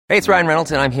Hey, it's Ryan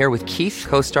Reynolds, and I'm here with Keith,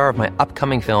 co-star of my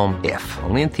upcoming film, If,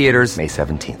 only in theaters May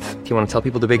 17th. Do you want to tell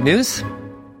people the big news?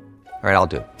 All right, I'll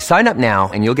do it. Sign up now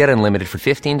and you'll get unlimited for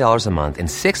 $15 a month and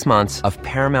 6 months of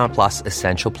Paramount Plus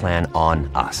Essential Plan on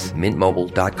us.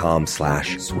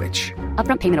 MintMobile.com/switch.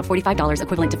 Upfront payment of $45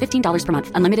 equivalent to $15 per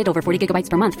month. Unlimited over 40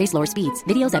 gigabytes per month. Face lower speeds.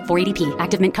 Videos at 480p.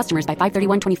 Active Mint customers by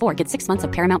 531.24 get 6 months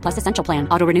of Paramount Plus Essential Plan.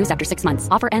 Auto renews after 6 months.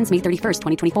 Offer ends May 31st,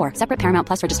 2024. Separate Paramount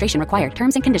Plus registration required.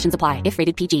 Terms and conditions apply if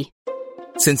rated PG.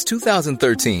 Since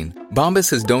 2013,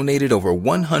 Bombas has donated over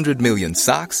 100 million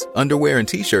socks, underwear, and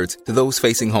T-shirts to those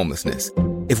facing homelessness.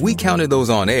 If we counted those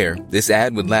on air, this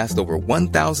ad would last over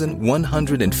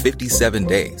 1,157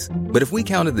 days. But if we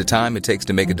counted the time it takes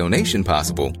to make a donation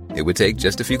possible, it would take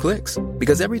just a few clicks.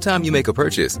 Because every time you make a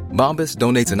purchase, Bombas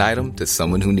donates an item to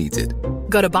someone who needs it.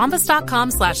 Go to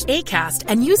bombas.com/ACAST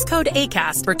and use code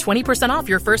ACAST for 20% off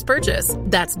your first purchase.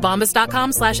 That's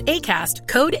bombas.com/ACAST,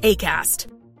 code ACAST.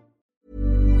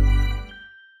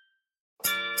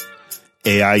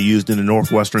 AI used in a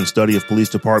Northwestern study of police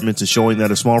departments is showing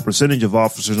that a small percentage of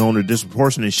officers own a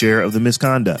disproportionate share of the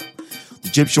misconduct. The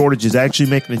chip shortage is actually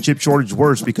making the chip shortage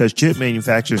worse because chip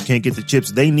manufacturers can't get the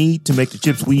chips they need to make the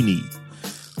chips we need.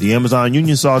 The Amazon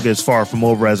union saga is far from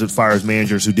over as it fires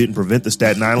managers who didn't prevent the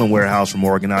Staten Island warehouse from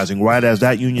organizing right as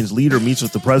that union's leader meets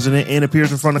with the president and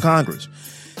appears in front of Congress.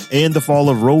 And the fall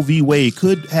of Roe v. Wade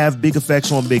could have big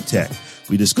effects on big tech.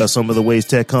 We discuss some of the ways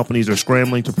tech companies are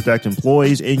scrambling to protect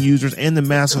employees and users and the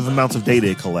massive amounts of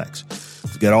data it collects.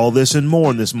 Forget all this and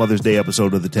more in this Mother's Day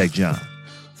episode of The Tech John.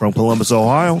 From Columbus,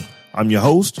 Ohio, I'm your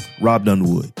host, Rob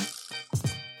Dunwood.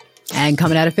 And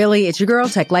coming out of Philly, it's your girl,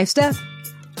 Tech Life Steph.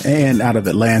 And out of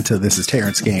Atlanta, this is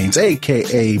Terrence Gaines,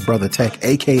 a.k.a. Brother Tech,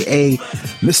 a.k.a.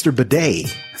 Mr.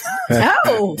 Bidet.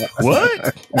 Oh.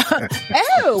 What?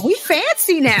 Oh, we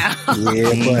fancy now. Yeah,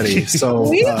 buddy. So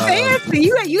we fancy.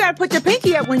 You got to put your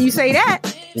pinky up when you say that.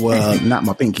 Well, not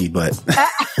my pinky, but.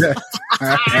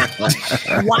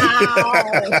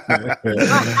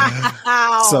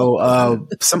 Wow. So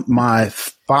my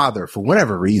father, for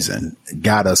whatever reason,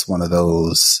 got us one of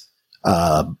those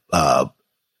bidets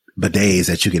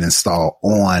that you can install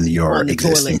on your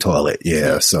existing toilet.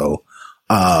 Yeah. So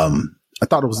I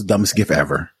thought it was the dumbest gift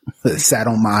ever. It sat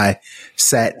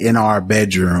in our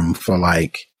bedroom for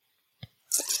like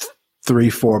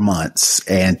 3-4 months.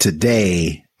 And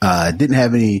today, had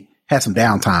some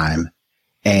downtime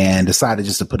and decided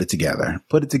just to put it together,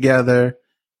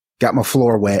 got my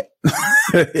floor wet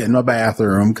in my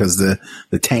bathroom because the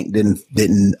tank didn't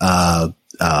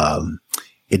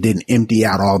empty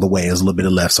out all the way. There was a little bit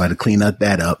of left. So I had to clean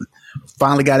that up.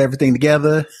 Finally got everything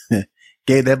together.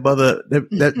 Gave that brother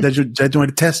that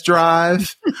joint a test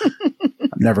drive. I'm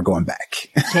never going back.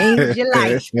 Change your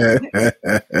life.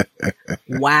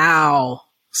 Wow.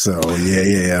 So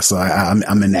yeah. So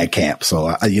I'm in that camp.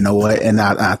 So you know what? And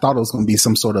I thought it was going to be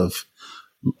some sort of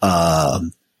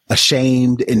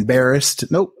ashamed, embarrassed.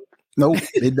 Nope.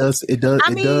 It does. Who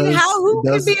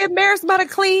can be embarrassed about a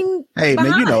clean? Hey,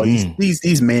 behind? man, you know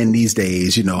these men these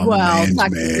days. You know,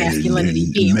 toxic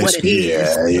masculinity being what it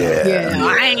is. Yeah.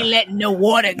 I ain't letting no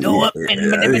water go up,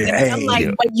 and I'm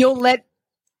like, but you'll let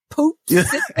poop sit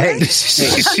there.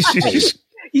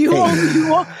 You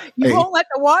won't let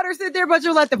the water sit there, but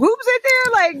you'll let the poop sit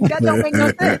there. Like that don't make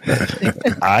no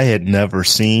sense. I had never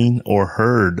seen or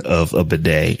heard of a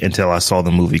bidet until I saw the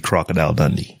movie Crocodile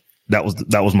Dundee. That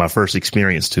was my first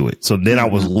experience to it. So then I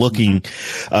was looking,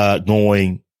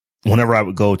 going, whenever I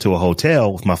would go to a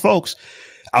hotel with my folks,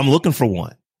 I'm looking for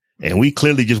one. And we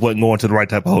clearly just wasn't going to the right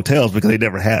type of hotels because they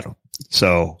never had them.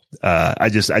 So, I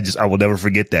will never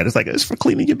forget that. It's like, it's for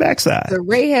cleaning your backside. So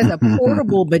Ray has a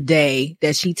portable bidet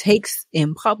that she takes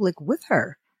in public with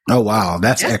her. Oh, wow.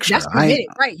 That's extra. That's committed,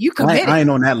 right? You committed. I ain't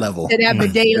on that level. To that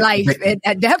bidet life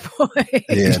at that point.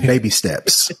 Yeah. Baby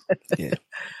steps. Yeah.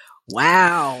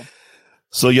 Wow.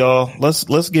 So y'all,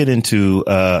 let's get into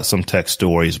some tech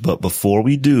stories. But before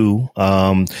we do,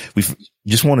 we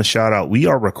just want to shout out, we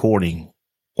are recording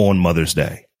on Mother's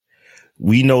Day.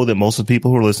 We know that most of the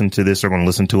people who are listening to this are going to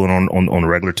listen to it on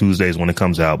regular Tuesdays when it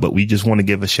comes out, but we just want to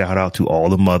give a shout out to all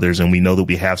the mothers. And we know that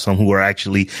we have some who are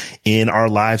actually in our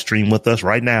live stream with us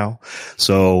right now.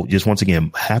 So just once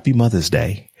again, happy Mother's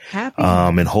Day.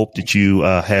 And hope that you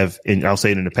have, and I'll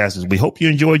say it in the passage, we hope you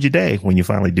enjoyed your day when you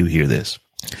finally do hear this.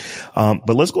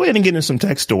 But let's go ahead and get into some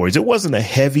tech stories. It wasn't a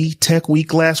heavy tech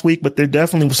week last week, but there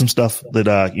definitely was some stuff that,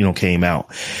 came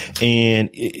out.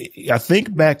 And I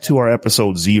think back to our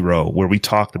episode 0 where we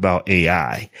talked about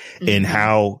AI and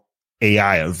how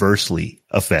AI adversely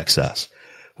affects us.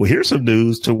 well, here's some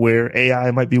news to where AI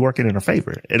might be working in our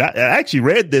favor. And I actually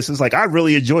read this. It's like, I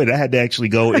really enjoyed it. I had to actually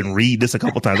go and read this a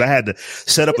couple times. I had to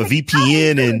set up a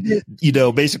VPN and, you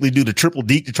know, basically do the triple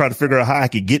deep to try to figure out how I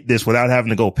could get this without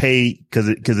having to go pay, because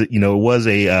it, you know, it was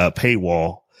a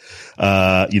paywall,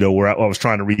 you know, where I was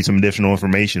trying to read some additional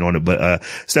information on it. But,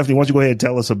 Stephanie, why don't you go ahead and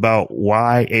tell us about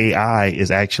why AI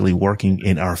is actually working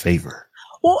in our favor?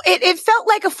 Well, it felt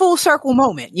like a full circle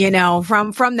moment, you know,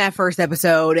 from that first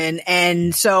episode.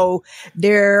 And so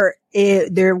there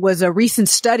was a recent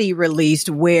study released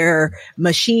where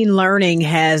machine learning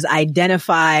has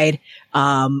identified,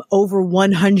 over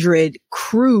 100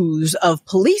 crews of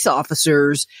police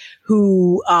officers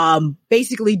who,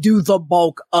 basically do the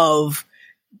bulk of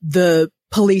the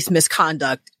police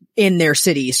misconduct in their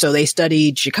cities. So they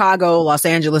studied Chicago, Los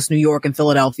Angeles, New York, and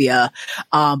Philadelphia.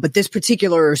 But this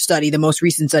particular study, the most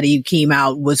recent study came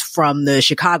out, was from the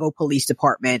Chicago Police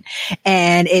Department.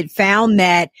 And it found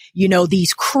that, you know,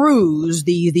 these crews,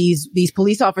 these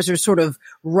police officers sort of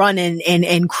run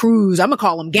and crews, I'm gonna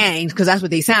call them gangs because that's what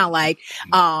they sound like,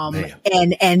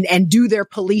 and do their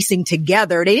policing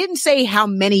together. They didn't say how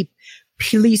many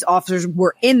police officers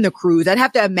were in the crews. I'd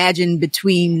have to imagine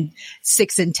between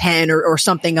 6 and 10 or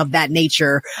something of that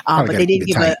nature. But they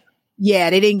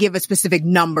didn't give a specific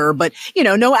number, but you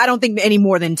know, no, I don't think any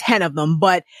more than 10 of them.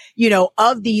 But you know,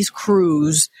 of these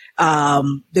crews,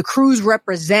 the crews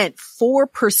represent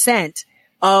 4%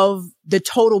 of the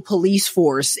total police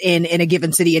force in a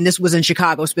given city. And this was in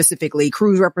Chicago specifically.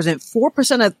 Crews represent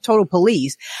 4% of total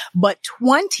police, but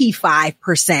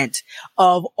 25%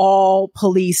 of all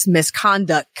police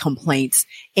misconduct complaints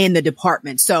in the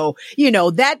department. So, you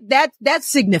know, that's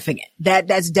significant.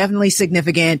 That's definitely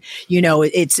significant. You know,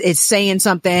 it's saying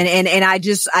something. And I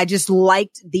just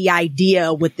liked the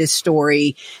idea with this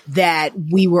story that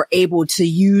we were able to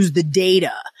use the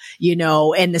data, you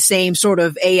know, and the same sort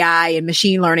of AI and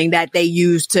machine learning that they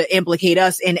use to implicate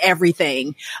us in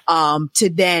everything, to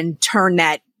then turn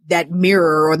that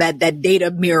mirror or that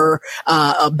data mirror,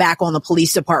 back on the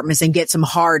police departments and get some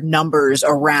hard numbers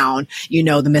around, you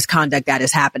know, the misconduct that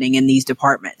is happening in these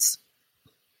departments.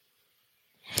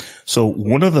 So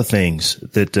one of the things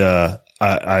that,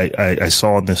 I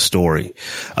saw in this story,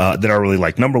 that I really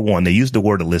like, number one, they used the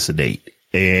word elucidate.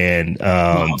 And,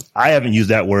 I haven't used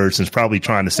that word since probably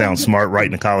trying to sound smart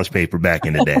writing a college paper back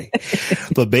in the day.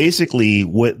 But basically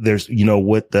what there's, you know,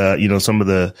 what the, you know, some of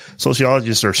the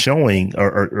sociologists are showing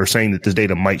or saying that this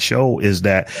data might show is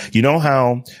that, you know,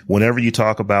 how whenever you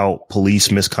talk about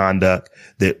police misconduct,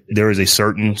 that there is a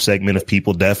certain segment of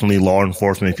people, definitely law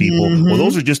enforcement people. Mm-hmm. Well,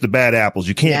 those are just the bad apples.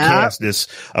 You can't cast this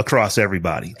across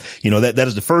everybody. You know, that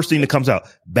is the first thing that comes out.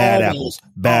 Bad apples.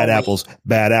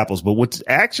 But what's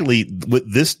actually, what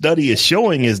this study is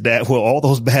showing is that, well, all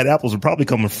those bad apples are probably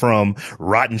coming from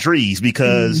rotten trees,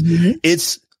 because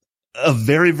it's a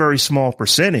very, very small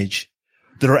percentage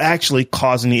that are actually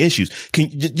causing the issues.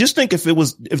 Can you just think if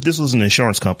this was an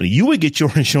insurance company, you would get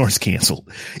your insurance canceled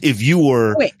if you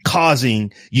were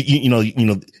causing, you know,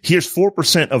 here's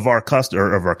 4% of our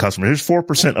customers, here's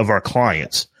 4% of our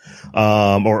clients,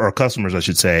 or our customers, I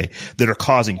should say, that are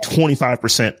causing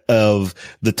 25% of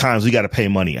the times we got to pay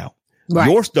money out. Right.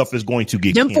 Your stuff is going to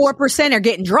get them canceled. 4% are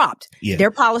getting dropped. Yeah.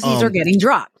 Their policies are getting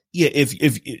dropped. Yeah.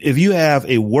 If you have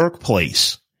a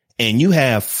workplace and you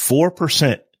have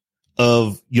 4%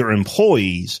 of your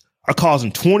employees are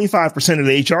causing 25% of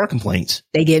the HR complaints,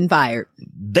 they getting fired.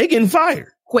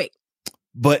 Quick.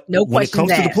 But no when it comes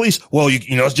to the police, well,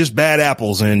 you know, it's just bad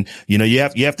apples. And, you know, you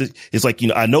have to, it's like, you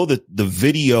know, I know that the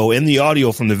video and the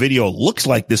audio from the video looks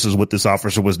like this is what this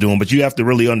officer was doing, but you have to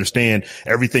really understand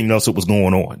everything else that was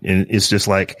going on. And it's just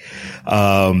like,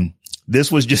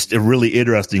 this was just a really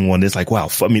interesting one. It's like, wow.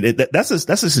 I mean, that's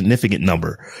a significant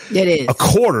number. It is. A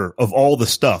quarter of all the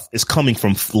stuff is coming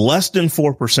from less than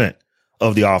 4%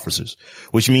 of the officers,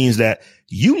 which means that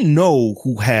you know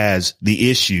who has the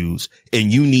issues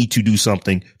and you need to do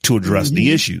something to address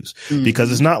the issues,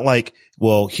 because it's not like,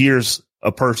 well, here's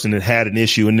a person that had an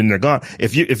issue and then they're gone.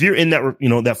 If you're in that, you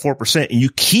know, that 4% and you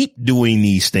keep doing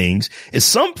these things, at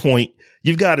some point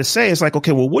you've got to say, it's like,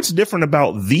 okay, well, what's different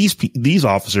about these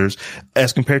officers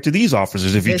as compared to these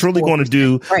officers? If you're truly going to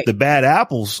do the bad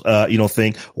apples, you know,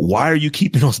 thing, why are you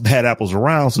keeping those bad apples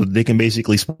around so that they can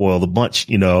basically spoil the bunch,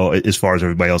 you know, as far as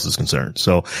everybody else is concerned?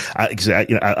 So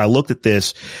I looked at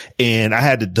this and I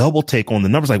had to double take on the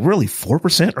numbers. Like, really,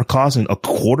 4% are causing a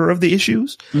quarter of the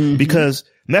issues? Because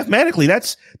mathematically,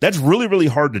 that's really, really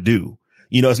hard to do.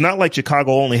 You know, it's not like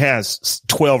Chicago only has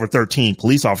 12 or 13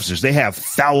 police officers. They have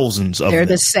thousands of them. They're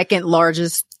the second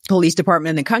largest police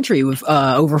department in the country with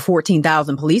over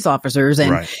 14,000 police officers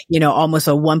and, almost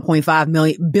a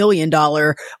 $1.5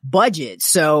 billion budget.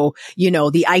 So,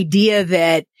 the idea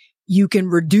that you can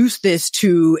reduce this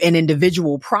to an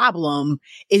individual problem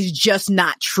is just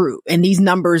not true. And these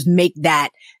numbers make that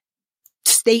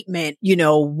statement,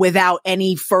 without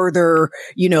any further,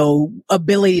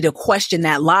 ability to question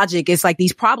that logic. It's like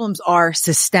these problems are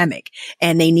systemic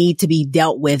and they need to be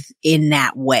dealt with in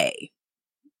that way.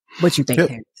 What you think,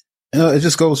 Terrence? It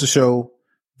just goes to show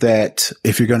that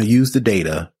if you're going to use the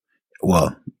data,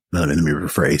 let me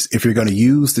rephrase. If you're going to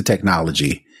use the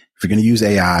technology, if you're going to use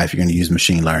AI, if you're going to use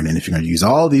machine learning, if you're going to use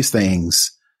all these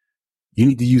things, you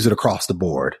need to use it across the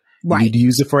board. You need to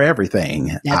use it for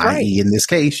everything. That's right. In this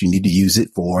case, you need to use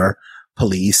it for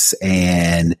police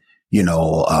and,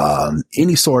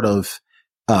 any sort of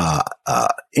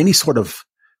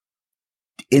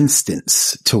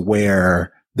instance to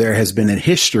where there has been a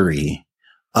history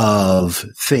of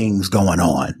things going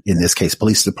on. In this case,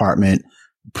 police department,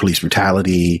 police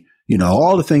brutality,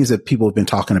 all the things that people have been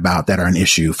talking about that are an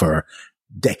issue for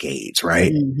decades,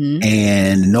 right? Mm-hmm.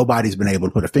 And nobody's been able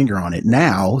to put a finger on it.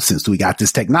 Now, since we got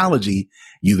this technology,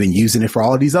 you've been using it for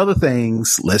all of these other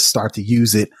things. Let's start to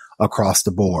use it across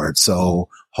the board. So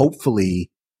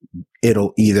hopefully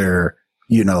it'll either,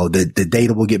 the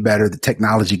data will get better, the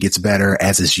technology gets better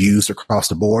as it's used across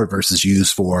the board versus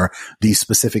used for these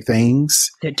specific things.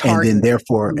 And then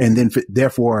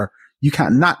therefore, you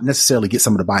can't not necessarily get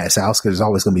some of the bias out because there's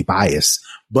always going to be bias.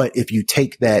 But if you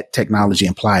take that technology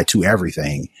and apply it to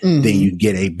everything, then you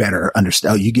get a better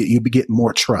understanding. You get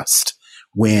more trust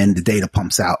when the data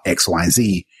pumps out X, Y, and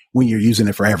Z when you're using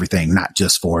it for everything, not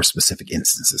just for specific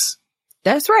instances.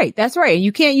 That's right. That's right. And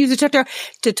you can't use it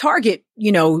to target,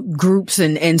 groups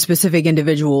and specific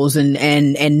individuals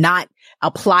and not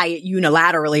apply it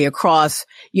unilaterally across,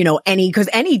 because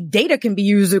any data can be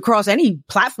used across any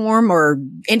platform or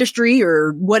industry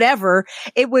or whatever.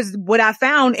 What I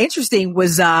found interesting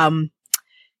was,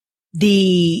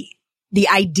 the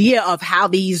idea of how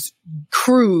these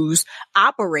crews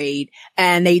operate.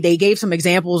 And they gave some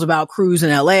examples about crews in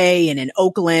LA and in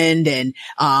Oakland and,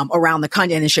 around the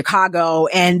country and in Chicago.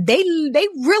 And they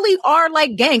really are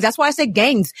like gangs. That's why I said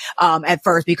gangs, at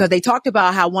first, because they talked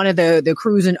about how one of the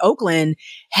crews in Oakland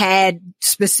had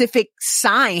specific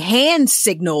hand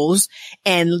signals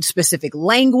and specific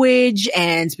language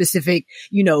and specific,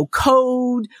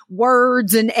 code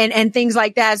words and things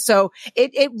like that. So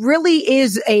it really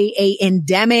is a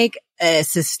endemic,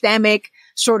 systemic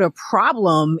sort of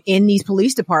problem in these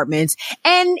police departments.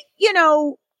 And,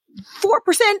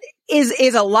 4%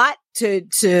 is a lot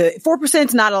 4%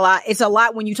 is not a lot. It's a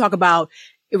lot when you talk about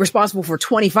responsible for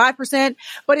 25%,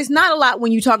 but it's not a lot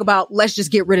when you talk about let's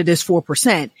just get rid of this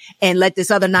 4% and let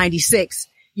this other 96,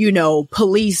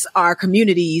 police our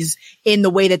communities in the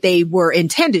way that they were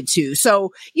intended to.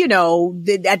 So,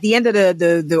 at the end of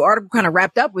the article kind of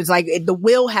wrapped up was like, the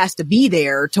will has to be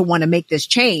there to want to make this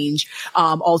change,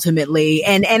 ultimately.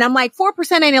 And I'm like,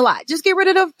 4% ain't a lot. Just get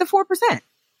rid of the 4%.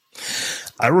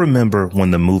 I remember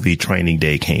when the movie Training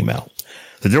Day came out,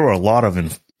 that there were a lot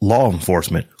of law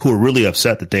enforcement who were really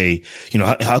upset that they,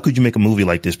 how could you make a movie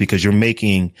like this? Because you're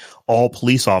making all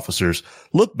police officers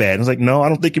look bad. And it's like, no, I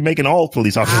don't think you're making all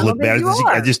police officers look bad.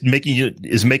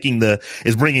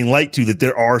 It's bringing light to that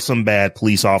there are some bad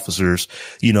police officers,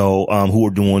 who are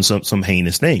doing some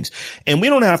heinous things. And we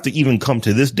don't have to even come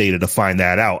to this data to find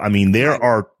that out. I mean, there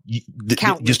are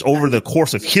just over the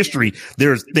course of history,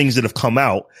 there's things that have come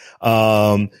out,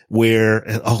 where,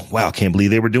 oh, wow, I can't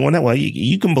believe they were doing that. Well,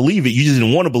 you can believe it. You just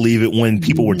didn't want to believe it when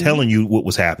people were telling you what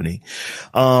was happening.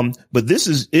 But this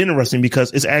is interesting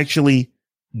because it's actually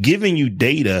giving you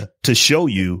data to show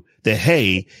you that,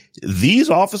 hey, these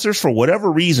officers, for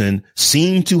whatever reason,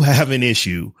 seem to have an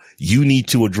issue. You need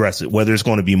to address it, whether it's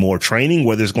going to be more training,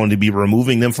 whether it's going to be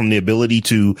removing them from the ability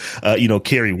to,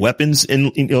 carry weapons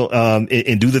and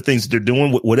do the things that they're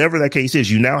doing. Whatever that case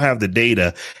is, you now have the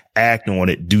data, act on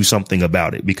it, do something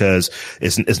about it, because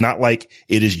it's not like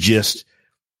it is just,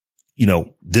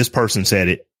 this person said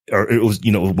it, or it was,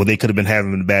 they could have been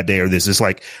having a bad day or this. It's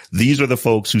like, these are the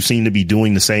folks who seem to be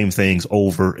doing the same things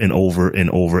over and over and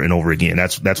over and over again.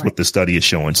 That's right. What the study is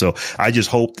showing. So I just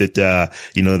hope that,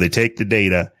 they take the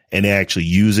data and they actually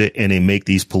use it and they make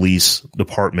these police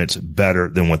departments better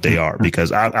than what they are,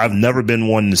 because I've never been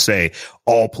one to say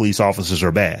all police officers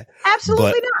are bad.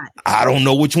 Absolutely not. I don't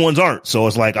know which ones aren't. So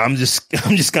it's like, I'm just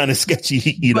kind of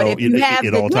sketchy,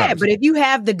 at all times. But if you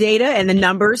have the data and the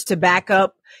numbers to back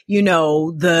up,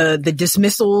 the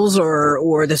dismissals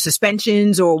or the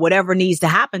suspensions or whatever needs to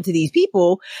happen to these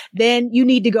people, then you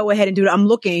need to go ahead and do it. I'm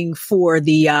looking for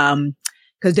the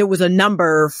because there was a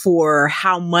number for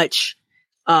how much,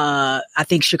 I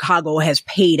think Chicago has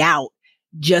paid out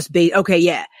just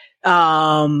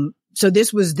so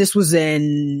this was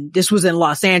in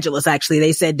Los Angeles, actually.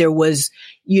 They said there was,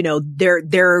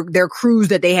 their crews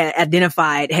that they had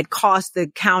identified had cost the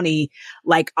county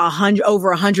like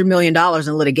over $100 million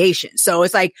in litigation. So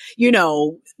it's like,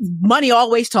 money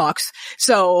always talks.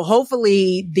 So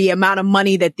hopefully the amount of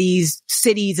money that these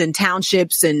cities and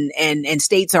townships and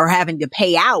states are having to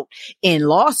pay out in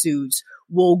lawsuits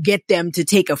will get them to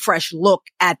take a fresh look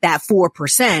at that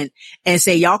 4% and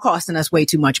say, y'all costing us way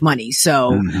too much money.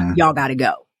 So y'all got to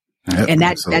go. Yep, and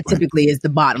that typically is the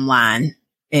bottom line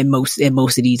in most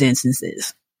of these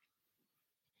instances.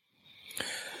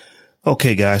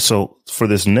 Okay, guys. So for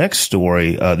this next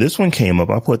story, this one came up.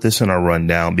 I put this in our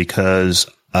rundown because,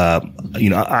 I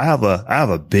have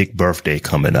a big birthday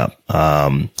coming up.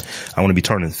 I want to be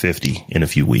turning 50 in a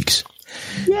few weeks.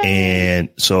 Yay. And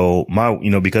so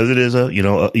because it is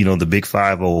the big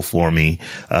 50 for me,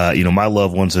 my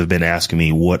loved ones have been asking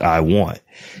me what I want.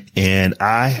 And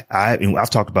I've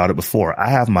talked about it before. I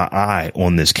have my eye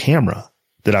on this camera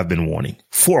that I've been wanting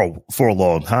for a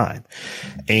long time.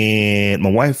 And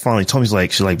my wife finally told me,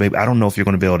 she's like, babe, I don't know if you're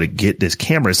going to be able to get this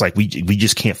camera. It's like, we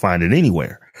just can't find it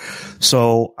anywhere.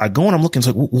 So I go and I'm looking, it's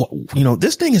like,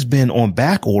 this thing has been on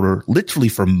back order literally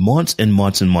for months and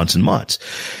months and months and months.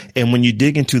 And when you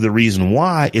dig into the reason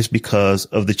why, it's because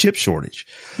of the chip shortage.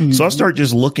 Mm-hmm. So I started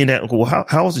just looking at,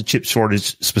 how is the chip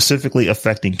shortage specifically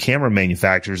affecting camera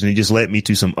manufacturers? And it just led me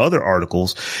to some other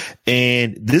articles.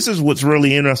 And this is what's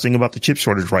really interesting about the chip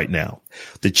shortage right now.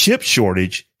 The chip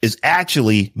shortage is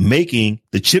actually making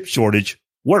the chip shortage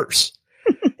worse.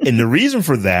 And the reason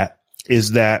for that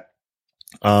is that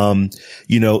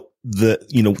the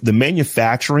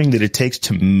manufacturing that it takes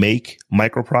to make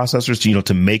microprocessors,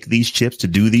 to make these chips, to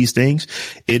do these things,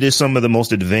 it is some of the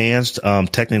most advanced,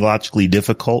 technologically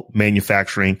difficult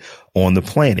manufacturing on the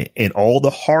planet. And all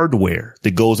the hardware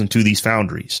that goes into these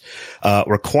foundries,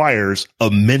 requires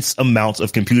immense amounts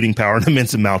of computing power and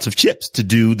immense amounts of chips to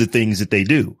do the things that they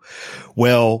do.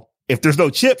 Well, if there's no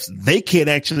chips, they can't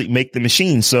actually make the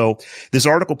machine. So this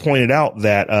article pointed out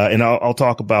that, and I'll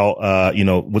talk about,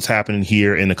 what's happening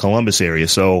here in the Columbus area.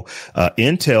 So,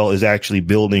 Intel is actually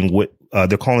building what,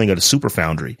 they're calling it a super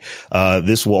foundry.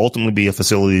 This will ultimately be a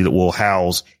facility that will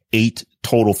house 8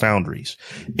 total foundries.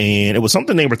 And it was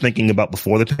something they were thinking about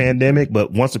before the pandemic,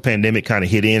 but once the pandemic kind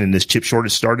of hit in and this chip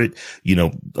shortage started,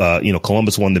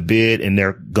 Columbus won the bid and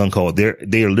they're gung-ho.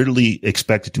 They are literally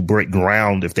expected to break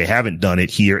ground if they haven't done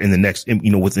it here in the next,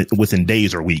 within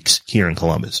days or weeks here in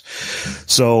Columbus.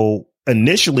 So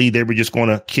initially they were just going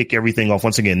to kick everything off.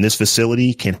 Once again, this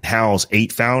facility can house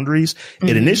 8 foundries. Mm-hmm.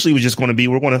 It initially was just going to be,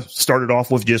 we're going to start it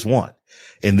off with just 1.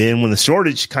 And then when the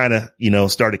shortage kind of,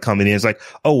 started coming in, it's like,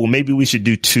 oh, well, maybe we should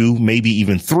do 2, maybe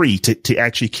even 3 to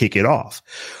actually kick it off.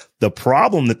 The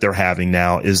problem that they're having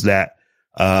now is that,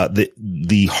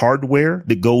 the hardware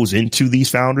that goes into these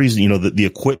foundries, the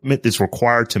equipment that's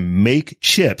required to make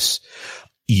chips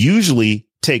usually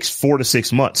takes 4 to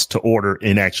 6 months to order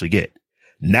and actually get.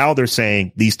 Now they're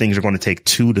saying these things are going to take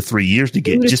 2 to 3 years to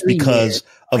get just because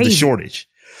of the shortage.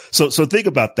 So think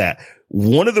about that.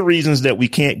 One of the reasons that we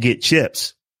can't get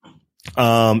chips,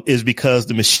 is because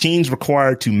the machines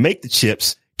required to make the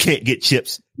chips can't get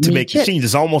chips to make machines.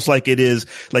 It's almost like it is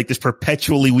like this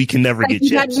perpetually, we can never get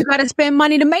chips. You got to spend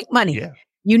money to make money. Yeah.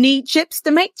 You need chips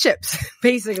to make chips,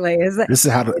 basically. This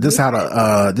is how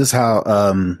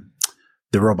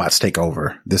the robots take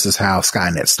over. This is how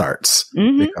Skynet starts,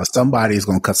 because somebody's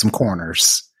going to cut some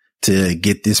corners to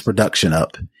get this production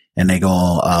up, and they're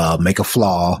going to make a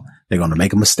flaw. They're going to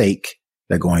make a mistake.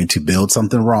 They're going to build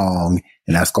something wrong,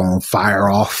 and that's going to fire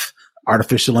off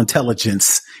artificial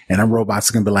intelligence, and them robots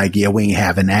are going to be like, yeah, we ain't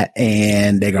having that.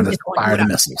 And they're going to fire the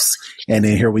missiles. And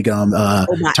then here we go,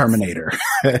 Terminator.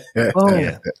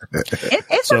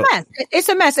 It's a mess. It's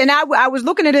a mess. And I was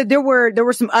looking at it. There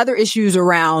were some other issues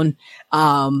around,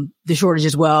 the shortage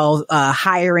as well.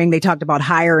 Hiring. They talked about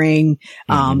hiring,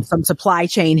 some supply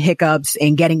chain hiccups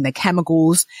and getting the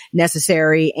chemicals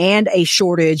necessary, and a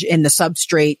shortage in the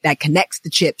substrate that connects the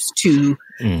chips to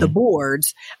the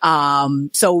boards.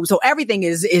 So everything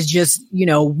is just,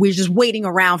 we're just waiting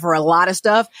around for a lot of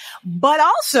stuff, but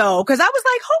also, cause I was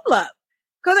like, hold up.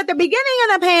 Cause at the beginning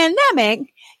of the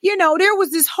pandemic, there was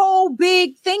this whole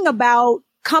big thing about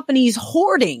companies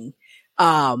hoarding,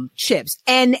 chips.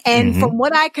 And from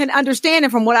what I can understand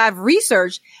and from what I've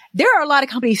researched, there are a lot of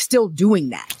companies still doing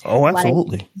that. Oh,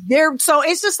 absolutely. So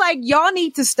it's just like, y'all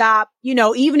need to stop,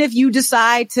 even if you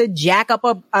decide to jack up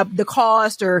the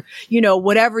cost or,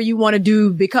 whatever you want to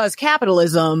do because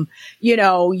capitalism,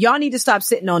 y'all need to stop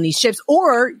sitting on these chips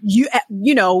or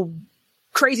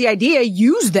crazy idea,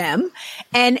 use them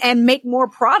and make more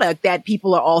product that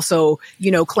people are also,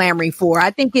 clamoring for.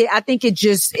 I think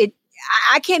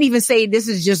I can't even say this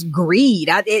is just greed.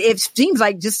 It seems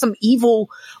like just some evil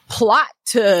plot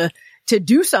to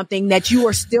do something that you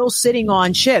are still sitting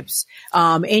on chips,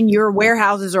 in your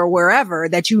warehouses or wherever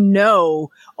that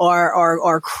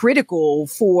are critical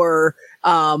for,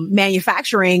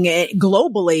 manufacturing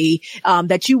globally,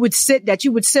 that you would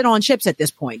sit on chips at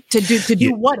this point to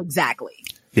do what exactly?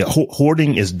 Yeah,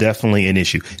 hoarding is definitely an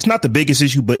issue. It's not the biggest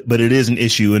issue, but it is an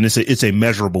issue, and it's a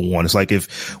measurable one. It's like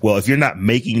if you're not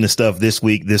making the stuff this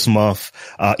week, this month,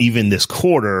 even this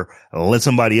quarter, let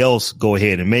somebody else go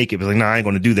ahead and make it. But like, no, I ain't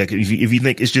going to do that. If you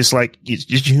think it's just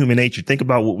human nature, think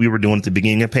about what we were doing at the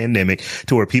beginning of the pandemic,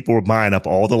 to where people were buying up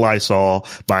all the Lysol,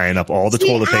 buying up all the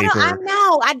toilet paper. I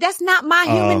know. That's not my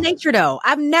human nature, though.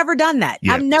 I've never done that.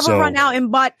 Yeah, I've never run out and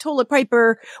bought toilet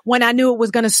paper when I knew it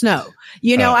was going to snow.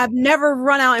 I've never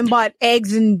run out and bought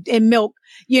eggs and milk,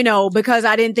 because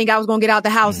I didn't think I was going to get out the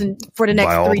house for the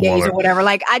next 3 days or whatever.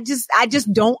 Like, I just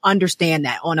don't understand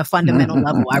that on a fundamental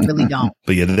level. I really don't.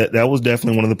 But yeah, that was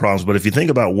definitely one of the problems. But if you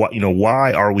think about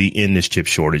why are we in this chip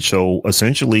shortage? So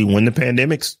essentially when the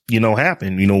pandemics,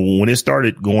 happened, when it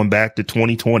started going back to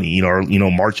 2020, or,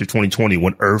 March of 2020,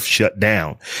 when Earth shut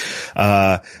down,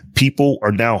 people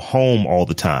are now home all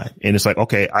the time. And it's like,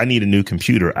 okay, I need a new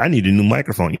computer. I need a new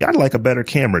microphone. I'd like a better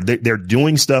camera. They're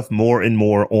doing stuff more and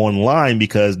more online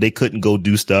because they couldn't go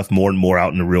do stuff more and more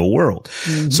out in the real world.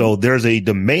 Mm-hmm. So there's a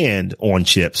demand on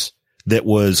chips that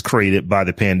was created by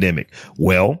the pandemic.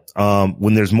 Well,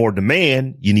 when there's more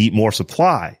demand, you need more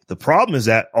supply. The problem is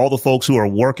that all the folks who are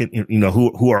working,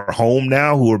 who are home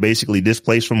now, who are basically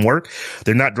displaced from work,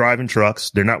 they're not driving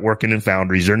trucks. They're not working in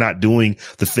foundries. They're not doing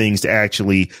the things to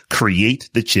actually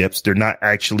create the chips. They're not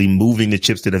actually moving the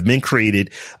chips that have been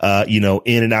created, in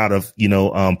and out of,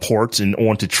 ports and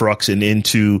onto trucks and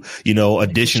into,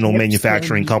 additional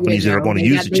manufacturing companies that are going to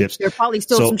use the chips. There are probably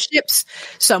still some ships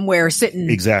somewhere sitting.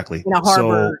 Exactly. In a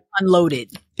harbor,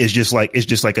 unloaded. It's just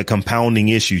like a compounding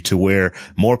issue to where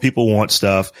more people want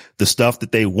stuff. The stuff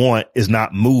that they want is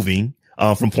not moving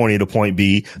from point A to point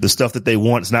B. The stuff that they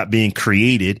want is not being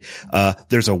created.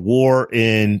 There's a war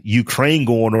in Ukraine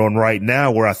going on right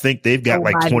now where I think they've got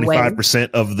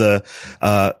 25% of the,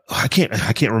 I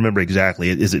can't remember exactly.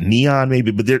 Is it neon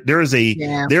maybe? But there's a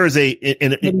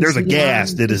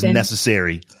gas that is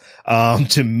necessary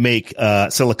to make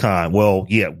silicon. Well,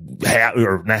 yeah,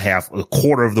 a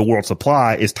quarter of the world's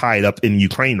supply is tied up in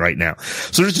Ukraine right now.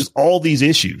 So there's just all these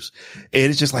issues. And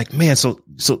it's just like, man, so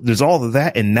there's all of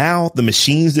that. And now the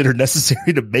machines that are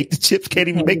necessary to make the chips can't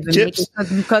even make the chips.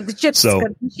 Because the chips.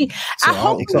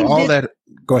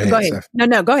 Go ahead. Seth.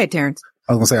 No, go ahead, Terrence.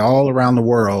 I was going to say all around the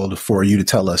world for you to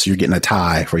tell us you're getting a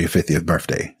tie for your 50th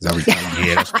birthday. Is that what you're telling me?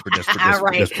 Yeah,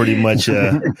 that's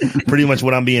pretty much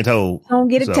what I'm being told. Don't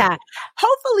get a tie.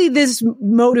 Hopefully this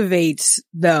motivates,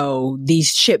 though,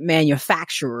 these chip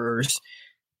manufacturers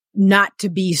not to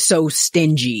be so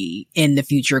stingy in the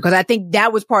future. Because I think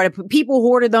that was part of people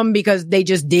hoarded them because they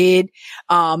just did.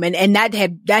 And that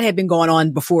had been going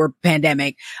on before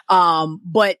pandemic.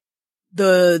 But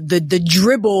the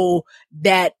dribble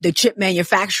that the chip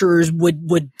manufacturers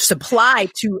would supply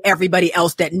to everybody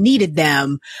else that needed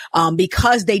them,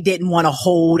 because they didn't want to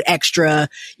hold extra,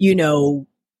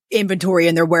 inventory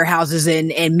in their warehouses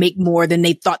and make more than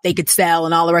they thought they could sell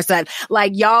and all the rest of that.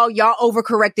 Like y'all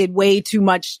overcorrected way too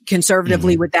much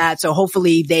conservatively with that. So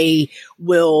hopefully they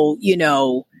will,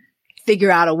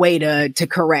 figure out a way to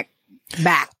correct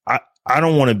back. I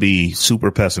don't want to be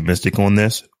super pessimistic on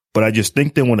this, but I just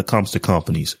think that when it comes to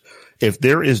companies, if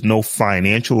there is no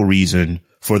financial reason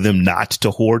for them not to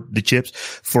hoard the chips,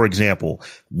 for example,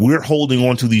 we're holding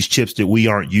on to these chips that we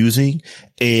aren't using.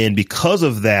 And because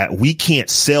of that, we can't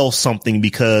sell something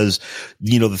because,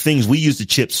 the things we use the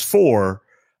chips for,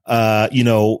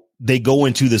 they go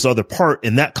into this other part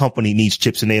and that company needs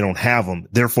chips and they don't have them.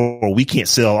 Therefore, we can't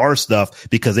sell our stuff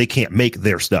because they can't make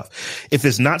their stuff. If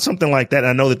it's not something like that,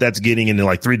 I know that that's getting into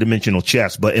like 3-dimensional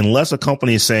chess, but unless a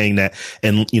company is saying that,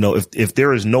 and if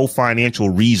there is no financial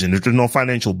reason, if there's no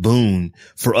financial boon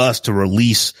for us to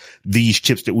release these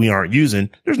chips that we aren't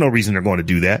using, there's no reason they're going to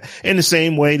do that. In the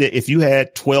same way that if you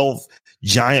had 12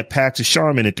 giant packs of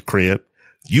Charmin at the crib,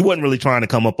 you wasn't really trying to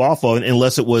come up off of it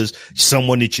unless it was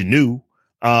someone that you knew.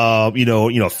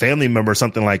 a family member or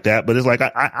something like that. But it's like,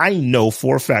 I know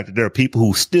for a fact that there are people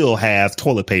who still have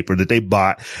toilet paper that they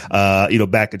bought,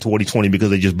 back in 2020 because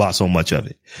they just bought so much of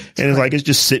it. And it's like, it's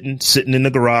just sitting in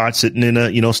the garage, sitting in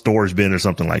a, storage bin or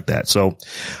something like that. So,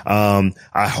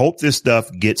 I hope this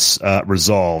stuff gets,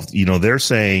 resolved. They're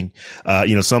saying,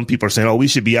 some people are saying, oh, we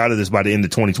should be out of this by the end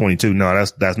of 2022. No,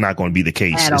 that's not going to be the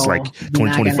case. It's like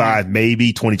 2025,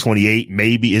 maybe 2028,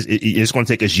 maybe it's going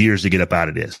to take us years to get up out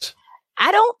of this.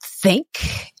 I don't think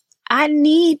I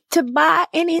need to buy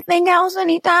anything else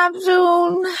anytime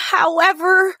soon.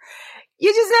 However,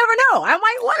 you just never know. I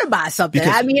might want to buy something.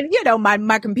 I mean,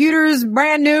 my computer is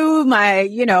brand new.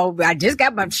 I just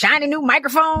got my shiny new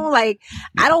microphone. Like,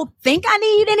 I don't think I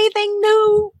need anything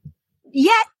new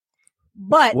yet,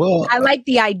 but I like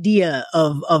the idea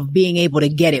of being able to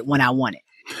get it when I want it.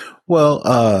 Well,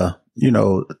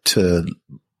 to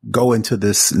go into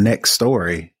this next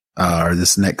story, or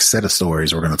this next set of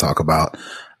stories we're going to talk about,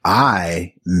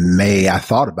 I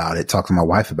thought about it, talked to my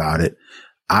wife about it.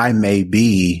 I may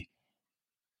be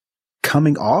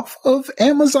coming off of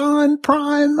Amazon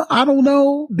Prime. I don't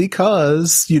know,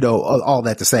 because, all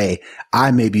that to say,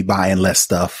 I may be buying less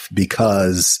stuff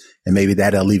and maybe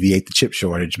that'll alleviate the chip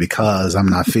shortage, because I'm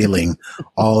not feeling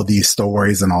all these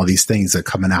stories and all these things that are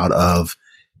coming out of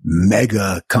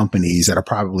mega companies that are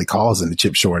probably causing the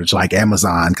chip shortage, like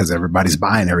Amazon, because everybody's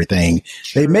buying everything.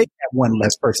 They may have one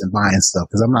less person buying stuff,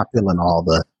 because I'm not feeling all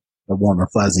the warmer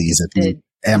fuzzies at the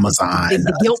Amazon.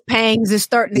 The guilt pangs is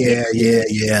starting to get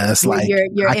it's like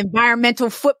your environmental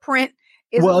footprint.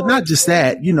 Not just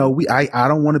that, I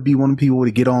don't want to be one of the people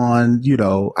to get on,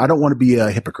 I don't want to be a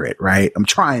hypocrite, right? I'm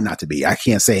trying not to be. I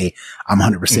can't say I'm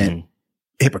 100%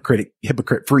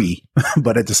 hypocrite free.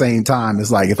 But at the same time,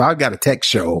 it's like, if I got a tech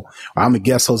show, or I'm a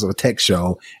guest host of a tech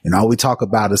show, and all we talk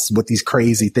about is what these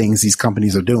crazy things these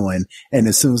companies are doing, and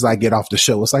as soon as I get off the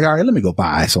show, it's like, all right, let me go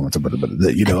buy someone.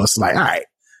 It's like, all right,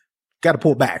 got to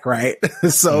pull back, right?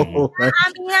 So I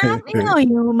feel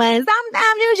you, but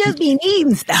sometimes you just be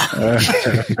needing stuff.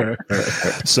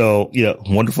 So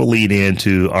wonderful lead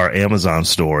into our Amazon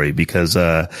story, because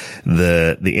the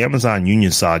Amazon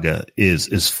union saga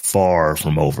is far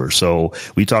from over. So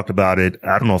we talked about it,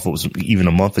 I don't know if it was even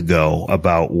a month ago,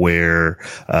 about where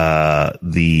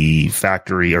the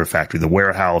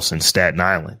warehouse in Staten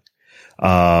Island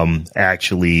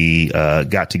actually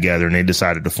got together, and they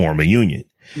decided to form a union.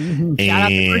 Mm-hmm. Shout out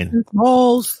to Christian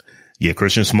Smalls. Yeah,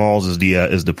 Christian Smalls is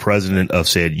the president of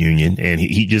said union, and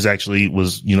he just actually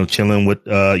was chilling with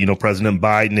President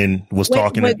Biden, and was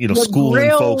talking to schooling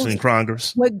folks in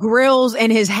Congress with grills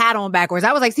and his hat on backwards.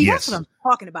 I was like, see, that's what I'm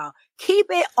talking about. Keep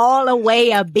it all the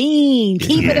way a bean.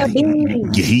 Keep it a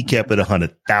bean. Yeah, he kept it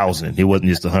 100,000. It wasn't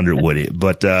just 100 with it,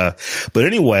 but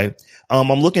anyway, I'm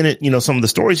looking at some of the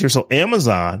stories here. So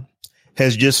Amazon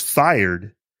has just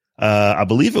fired, I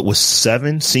believe it was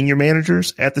 7 senior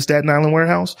managers at the Staten Island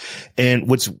warehouse. And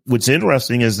what's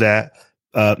interesting is that,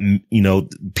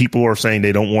 people are saying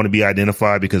they don't want to be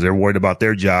identified because they're worried about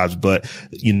their jobs. But,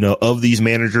 of these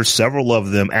managers, several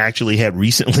of them actually had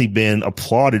recently been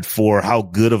applauded for how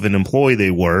good of an employee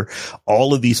they were.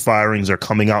 All of these firings are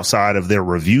coming outside of their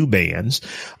review bands.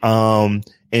 And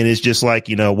it's just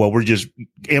like, Amazon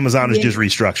is just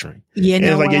restructuring. And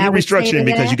it's like, you're restructuring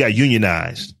because you got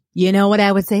unionized. You know what I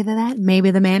would say to that?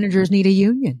 Maybe the managers need a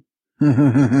union.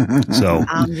 So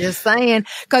I'm just saying,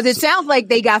 because it sounds like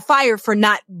they got fired for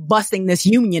not busting this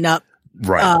union up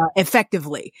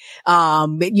effectively.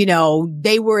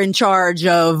 They were in charge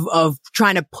of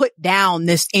trying to put down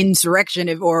this insurrection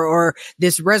or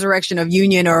this resurrection of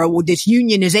union, or this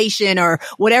unionization, or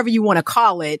whatever you want to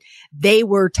call it. They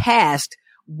were tasked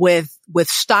with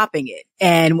stopping it,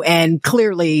 and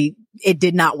clearly it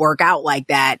did not work out like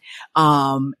that.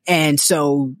 And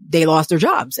so they lost their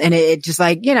jobs, and it just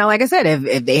like I said,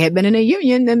 if they had been in a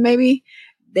union, then maybe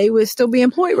they would still be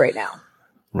employed right now.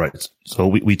 Right. So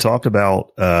we talked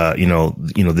about,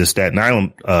 this Staten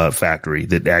Island, factory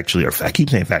that actually, or I keep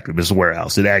saying factory, but it's a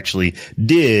warehouse that actually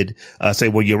did, say,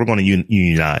 well, yeah, we're going to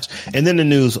unionize. And then the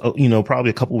news,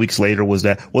 probably a couple weeks later was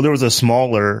that, well, there was a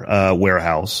smaller,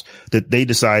 warehouse that they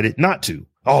decided not to.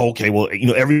 Oh, okay. Well,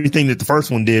 everything that the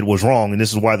first one did was wrong, and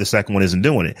this is why the second one isn't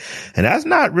doing it. And that's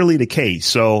not really the case.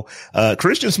 So,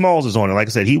 Christian Smalls is on it. Like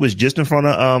I said, he was just in front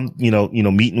of,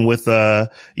 meeting with,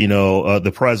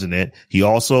 the president. He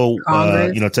also,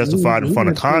 testified in front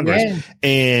of Congress. Yeah.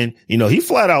 And, he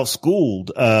flat out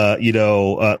schooled,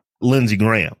 Lindsey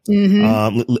Graham.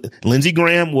 Lindsey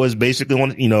Graham was basically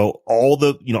one, all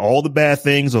the bad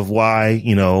things of why,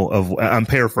 I'm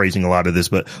paraphrasing a lot of this,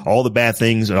 but all the bad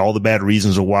things and all the bad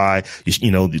reasons of why,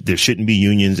 there shouldn't be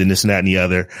unions and this and that and the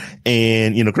other.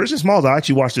 And, Christian Smalls, I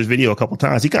actually watched this video a couple of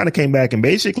times. He kind of came back and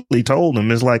basically told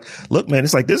him, it's like, look, man,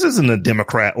 it's like, this isn't a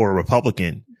Democrat or a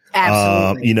Republican.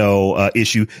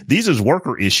 Issue. These is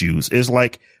worker issues. It's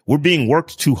like we're being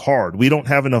worked too hard. We don't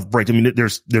have enough breaks. I mean,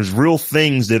 there's real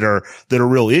things that are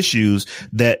real issues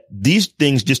that these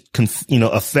things just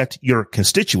affect your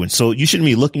constituents. So you shouldn't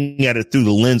be looking at it through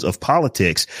the lens of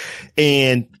politics.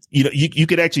 And you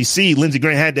could actually see Lindsey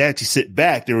Graham had to actually sit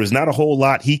back. There was not a whole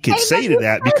lot he could say to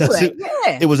that because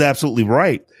it was absolutely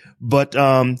right. But,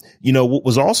 what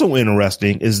was also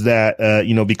interesting is that,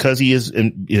 because he has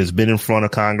been in front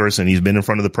of Congress and he's been in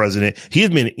front of the president, he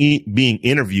has been being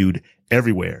interviewed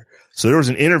everywhere. So there was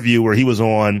an interview where he was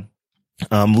on,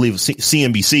 I believe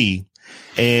CNBC,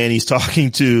 and he's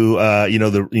talking to,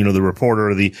 the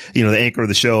reporter or the anchor of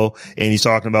the show. And he's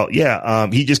talking about,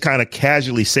 he just kind of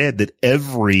casually said that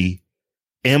every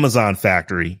Amazon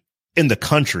factory in the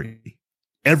country,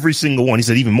 every single one, he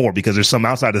said even more because there's some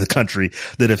outside of the country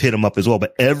that have hit him up as well.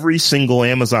 But every single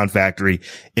Amazon factory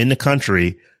in the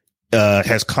country,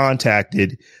 has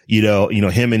contacted,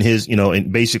 him and his,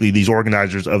 and basically these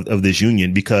organizers of this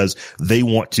union because they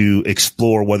want to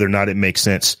explore whether or not it makes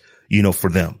sense, for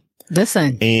them.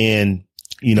 Listen. And,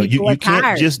 you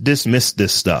can't just dismiss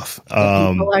this stuff.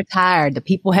 People are tired. The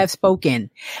people have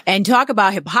spoken. And talk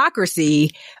about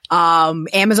hypocrisy.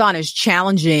 Amazon is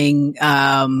challenging,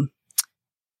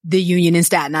 the union in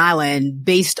Staten Island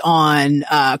based on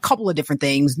a couple of different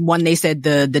things. One, they said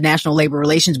the National Labor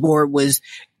Relations Board was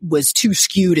too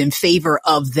skewed in favor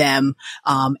of them,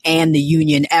 and the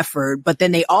union effort. But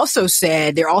then they also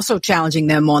said they're also challenging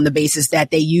them on the basis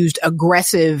that they used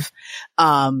aggressive,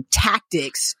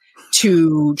 tactics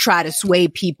to try to sway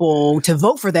people to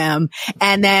vote for them,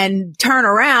 and then turn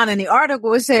around in the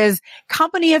article it says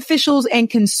company officials and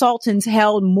consultants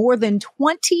held more than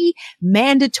 20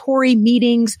 mandatory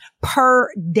meetings per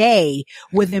day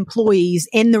with employees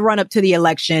in the run-up to the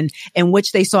election in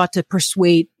which they sought to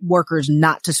persuade workers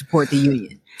not to support the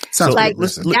union. So like,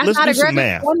 let's do some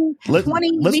math. 20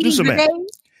 let's do some math.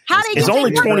 How they it's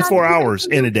only 24 hours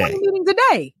in a day. Meetings a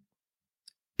day.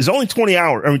 It's only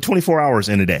 24 hours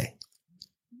in a day.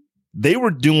 They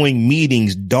were doing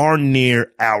meetings darn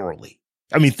near hourly.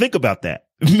 I mean, think about that.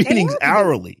 Meetings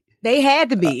hourly. They had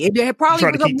to be. It probably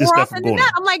was more often than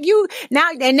that. I'm like,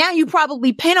 now you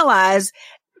probably penalize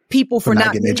people for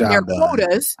not meeting their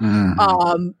quotas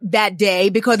that day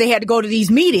because they had to go to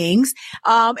these meetings.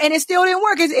 And it still didn't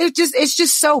work. It's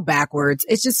just so backwards.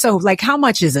 It's just so like, how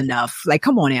much is enough? Like,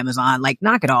 come on, Amazon, like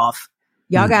knock it off.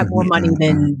 Y'all got more money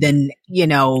than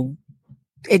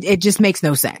it just makes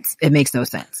no sense. It makes no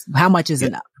sense. How much is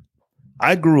enough?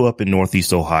 I grew up in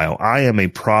Northeast Ohio. I am a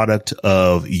product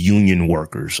of union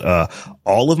workers.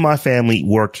 All of my family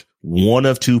worked one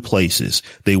of two places.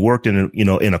 They worked in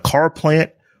a car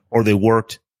plant or they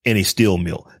worked in a steel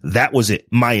mill. That was it.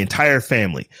 My entire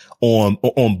family on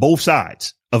both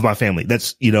sides of my family.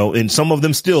 That's, and some of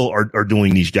them still are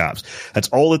doing these jobs. That's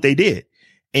all that they did.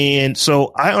 And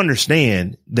so I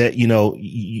understand that,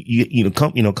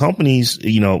 companies,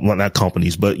 well, not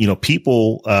companies, but,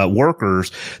 people,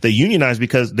 workers, they unionize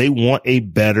because they want a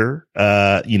better,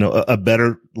 a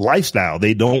better lifestyle.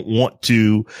 They don't want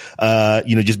to,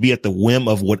 just be at the whim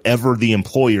of whatever the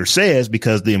employer says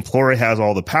because the employer has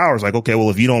all the powers. Like, okay,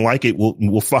 well, if you don't like it,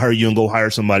 we'll fire you and go hire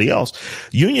somebody else.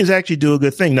 Unions actually do a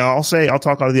good thing. Now I'll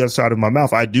talk out of the other side of my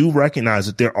mouth. I do recognize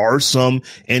that there are some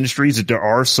industries, that there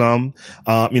are some,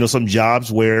 some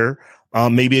jobs where,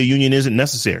 maybe a union isn't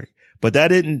necessary, but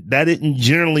that isn't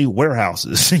generally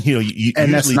warehouses. And usually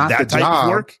that's not that the type job.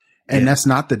 of work. And that's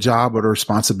not the job or the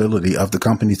responsibility of the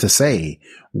company to say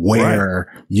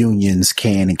where unions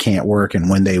can and can't work and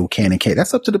when they can and can't.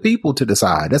 That's up to the people to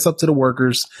decide. That's up to the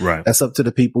workers. Right. That's up to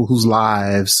the people whose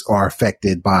lives are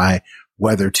affected by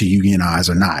whether to unionize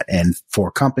or not. And for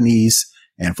companies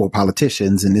and for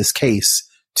politicians in this case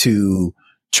to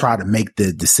try to make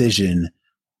the decision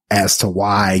as to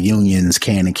why unions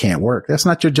can and can't work, that's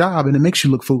not your job, and it makes you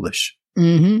look foolish.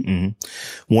 Mm-hmm.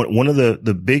 Mm-hmm. One of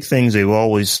the big things they will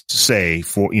always say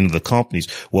for, the companies,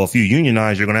 well, if you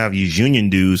unionize, you're going to have these union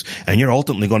dues and you're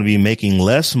ultimately going to be making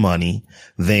less money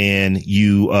than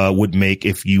you, would make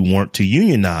if you weren't to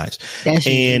unionize.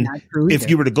 And if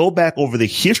you were to go back over the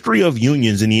history of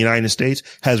unions in the United States,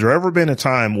 has there ever been a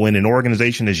time when an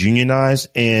organization is unionized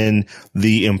and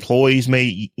the employees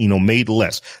made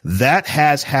less? That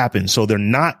has happened. So they're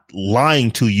not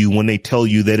lying to you when they tell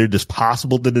you that it is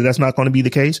possible that that's not going going to be the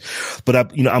case. But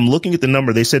I'm looking at the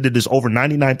number. They said that it's over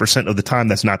 99% of the time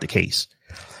that's not the case.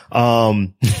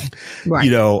 Right.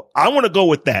 I want to go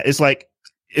with that. It's like,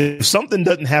 if something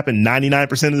doesn't happen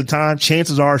 99% of the time,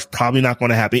 chances are it's probably not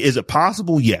going to happen. Is it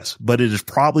possible? Yes, but it is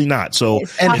probably not. So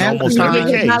it's almost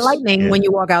not lightning when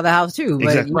you walk out of the house too.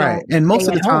 Exactly. Right. And most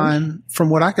of the time, from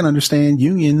what I can understand,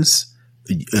 unions,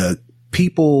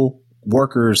 people,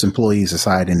 workers, employees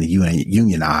deciding to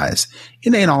unionize,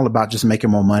 it ain't all about just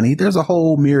making more money. There's a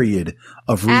whole myriad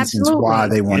of reasons why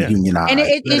they want to unionize. And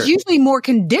it's usually more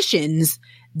conditions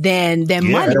than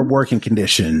money. Better working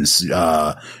conditions.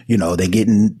 They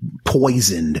getting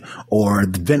poisoned or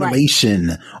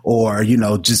ventilation or,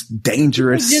 just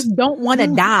dangerous. They just don't want to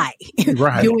die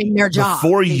doing their job.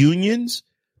 Before unions,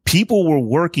 people were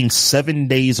working 7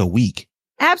 days a week.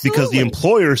 Absolutely. Because the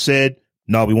employer said,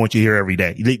 no, we want you here every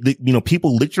day.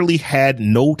 People literally had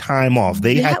no time off.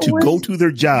 They had to go to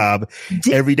their job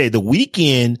every day. The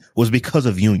weekend was because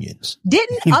of unions.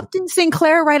 Didn't Upton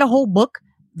Sinclair write a whole book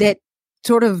that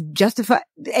sort of justify?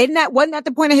 Wasn't that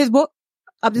the point of his book?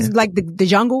 Like the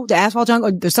jungle, the asphalt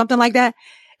jungle, or something like that.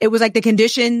 It was like the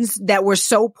conditions that were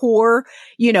so poor,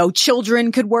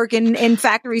 children could work in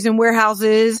factories and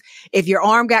warehouses. If your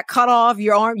arm got cut off,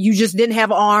 you just didn't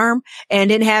have an arm and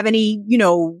didn't have any,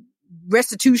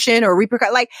 restitution or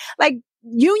repercussion. Like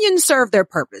unions serve their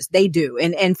purpose. They do.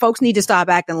 And folks need to stop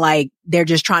acting like they're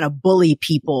just trying to bully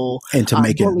people into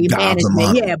making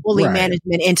management. Yeah. Bully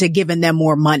management into giving them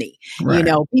more money. Right.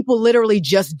 People literally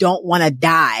just don't want to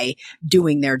die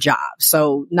doing their job.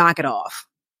 So knock it off.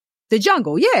 The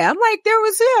jungle. Yeah. I'm like, there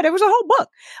was a whole book.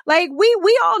 Like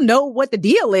we all know what the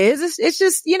deal is. It's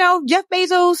just, Jeff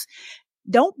Bezos,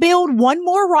 don't build one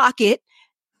more rocket.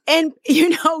 And,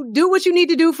 do what you need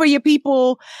to do for your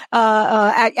people,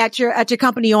 at your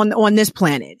company on this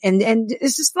planet. And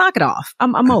it's just knock it off.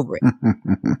 I'm over it.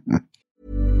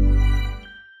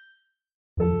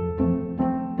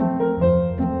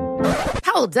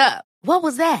 Hold up. What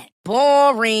was that?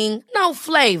 Boring. No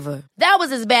flavor. That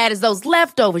was as bad as those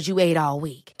leftovers you ate all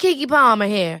week. Keke Palmer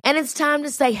here. And it's time to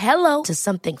say hello to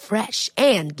something fresh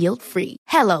and guilt-free.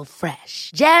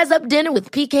 HelloFresh. Jazz up dinner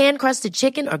with pecan-crusted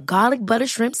chicken or garlic butter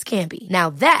shrimp scampi. Now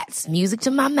that's music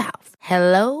to my mouth.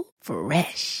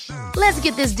 HelloFresh. Let's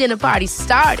get this dinner party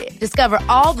started. Discover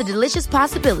all the delicious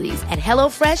possibilities at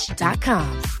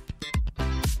HelloFresh.com.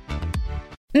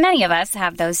 Many of us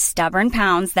have those stubborn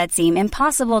pounds that seem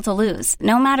impossible to lose,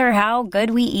 no matter how good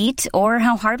we eat or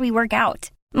how hard we work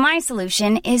out. My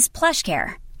solution is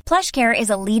PlushCare. PlushCare is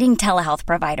a leading telehealth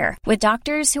provider with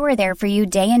doctors who are there for you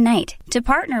day and night to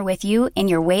partner with you in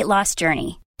your weight loss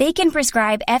journey. They can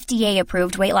prescribe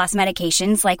FDA-approved weight loss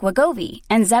medications like Wegovy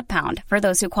and Zepbound for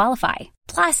those who qualify.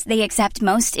 Plus, they accept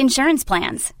most insurance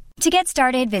plans. To get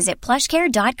started, visit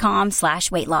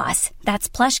plushcare.com/weightloss. That's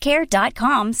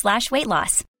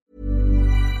plushcare.com/weightloss.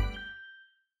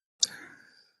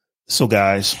 So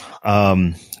guys,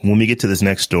 when we get to this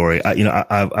next story,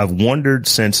 I've wondered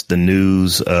since the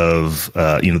news of,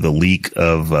 the leak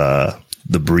of,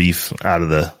 the brief out of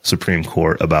the Supreme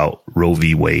Court about Roe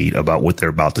v. Wade, about what they're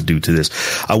about to do to this.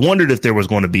 I wondered if there was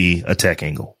going to be a tech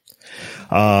angle.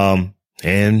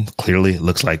 And clearly it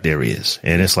looks like there is.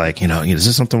 And it's like, is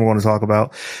this something we're going to talk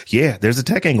about? Yeah, there's a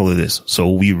tech angle of this.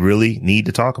 So we really need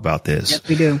to talk about this. Yes,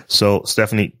 we do. So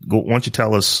Stephanie, why don't you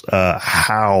tell us,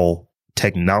 how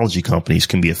technology companies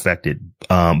can be affected,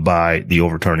 by the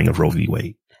overturning of Roe v.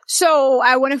 Wade? So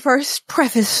I want to first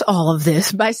preface all of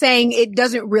this by saying it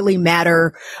doesn't really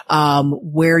matter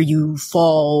where you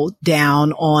fall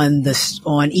down on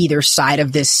either side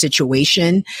of this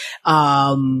situation.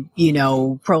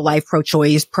 Pro-life,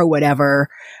 pro-choice, pro-whatever.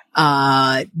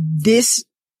 The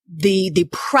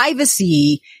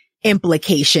privacy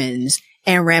implications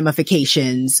and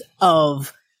ramifications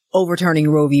of overturning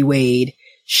Roe v. Wade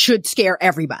should scare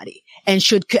everybody. And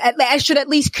should at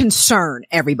least concern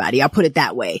everybody. I'll put it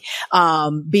that way.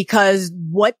 Because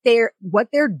what they're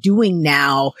doing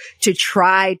now to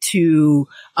try to,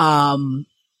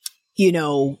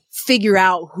 figure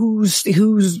out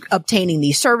who's obtaining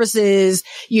these services,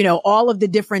 all of the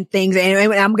different things.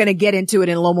 And I'm going to get into it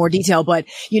in a little more detail, but,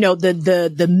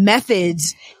 the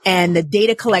methods and the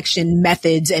data collection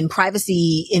methods and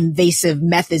privacy invasive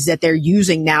methods that they're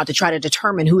using now to try to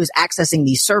determine who is accessing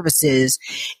these services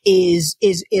is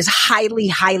highly,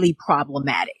 highly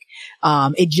problematic.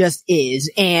 It just is.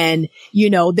 And,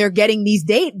 they're getting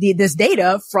this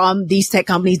data from these tech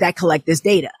companies that collect this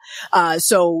data.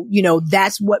 So,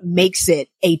 that's what makes it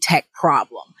a tech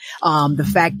problem. The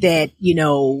fact that,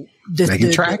 they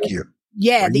can track you.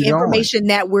 the information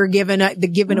that we're giving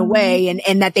away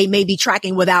and that they may be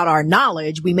tracking without our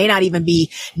knowledge. We may not even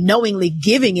be knowingly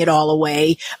giving it all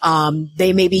away.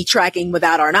 They may be tracking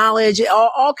without our knowledge,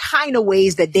 all kind of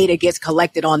ways that data gets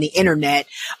collected on the internet.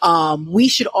 We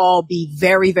should all be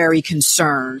very, very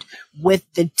concerned with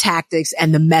the tactics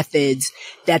and the methods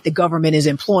that the government is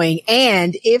employing.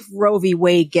 And if Roe v.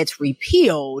 Wade gets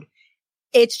repealed,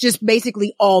 it's just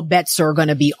basically all bets are going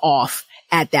to be off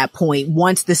at that point.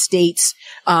 Once the states,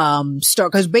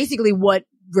 start, cause basically what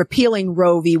repealing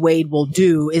Roe v. Wade will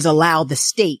do is allow the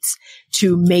states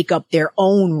to make up their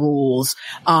own rules,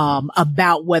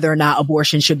 about whether or not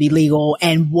abortion should be legal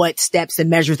and what steps and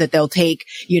measures that they'll take,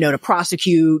 to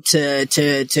prosecute,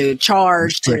 to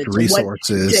charge, to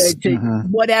resources,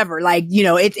 whatever. Like,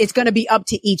 it's going to be up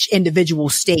to each individual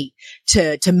state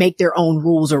to make their own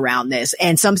rules around this.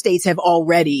 And some states have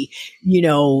already,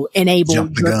 enabled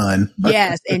jump the gun.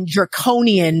 Yes. And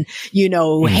draconian,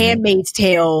 Handmaid's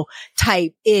Tale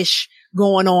type ish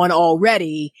going on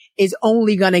already is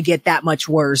only going to get that much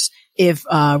worse if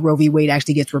Roe v. Wade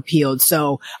actually gets repealed.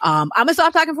 So I'm gonna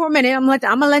stop talking for a minute. I'm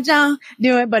gonna let y'all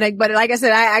do it. But like I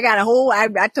said, I got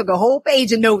I took a whole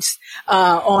page of notes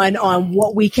on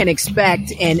what we can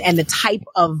expect and the type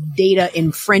of data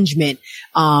infringement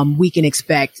we can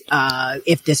expect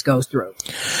if this goes through.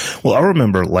 Well, I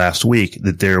remember last week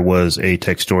that there was a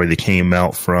tech story that came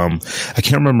out from, I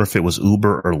can't remember if it was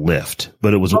Uber or Lyft,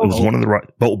 but it was one of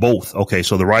the both. Okay,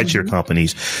 so the rideshare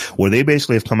companies, where they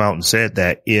basically have come out and said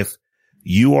that if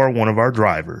you are one of our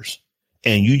drivers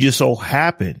and you just so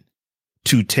happen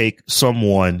to take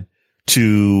someone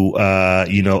to,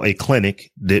 a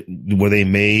clinic where they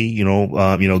may,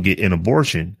 get an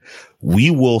abortion, we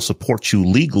will support you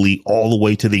legally all the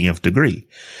way to the nth degree.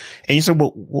 And you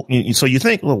say, so you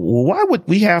think, well, why would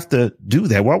we have to do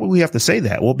that? Why would we have to say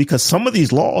that? Well, because some of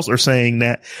these laws are saying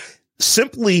that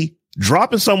simply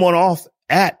dropping someone off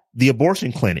at the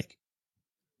abortion clinic,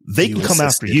 they can come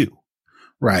after you.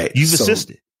 Right. You've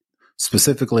assisted.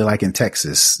 Specifically, like in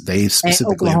Texas, they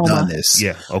specifically have done this.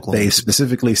 Yeah. Oklahoma. They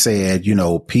specifically said,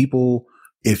 people,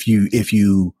 if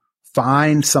you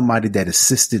find somebody that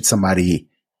assisted somebody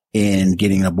in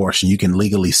getting an abortion, you can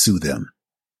legally sue them.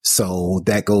 So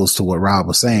that goes to what Rob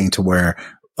was saying, to where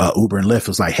Uber and Lyft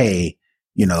was like, hey,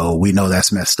 we know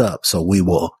that's messed up, so we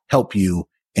will help you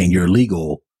in your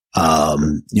legal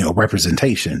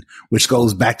representation, which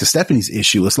goes back to Stephanie's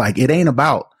issue. It's like, it ain't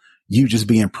about you just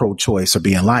being pro-choice or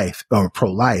being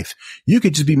pro-life. You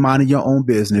could just be minding your own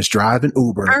business, driving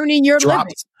Uber, earning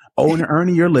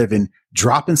your living,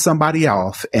 dropping somebody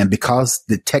off. And because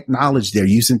the technology, they're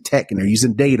using tech and they're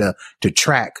using data to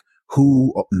track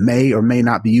who may or may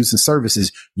not be using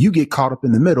services, you get caught up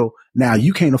in the middle. Now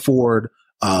you can't afford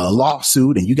a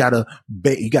lawsuit, and you gotta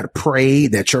pray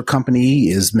that your company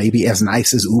is maybe as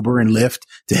nice as Uber and Lyft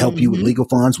to help you with legal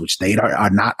funds, which they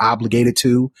are not obligated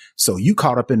to. So you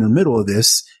caught up in the middle of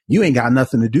this. You ain't got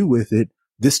nothing to do with it.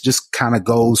 This just kind of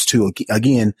goes to,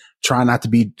 again, try not to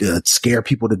be scare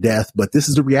people to death, but this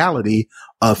is the reality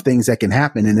of things that can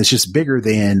happen, and it's just bigger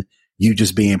than you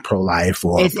just being pro-life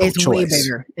or it's pro-choice. Way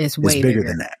bigger. It's way bigger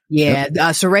than that. Yeah.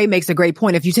 Saray makes a great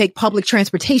point. If you take public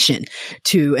transportation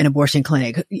to an abortion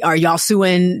clinic, are y'all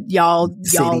suing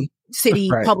city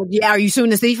right. Public? Yeah. Are you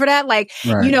suing the city for that? Like,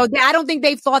 right. I don't think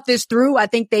they've thought this through. I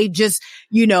think they just,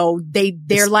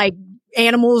 they're like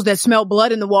animals that smell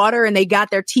blood in the water, and they got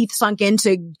their teeth sunk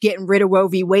into getting rid of Roe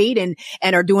v. Wade and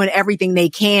are doing everything they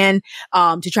can,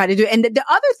 to try to do. And the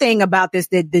other thing about this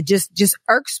that just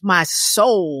irks my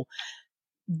soul,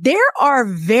 there are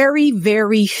very,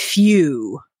 very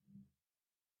few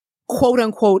quote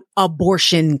unquote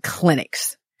abortion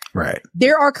clinics. Right.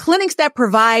 There are clinics that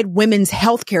provide women's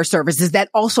healthcare services that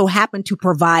also happen to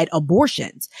provide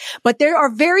abortions. But there are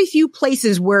very few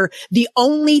places where the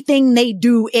only thing they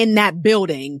do in that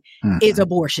building is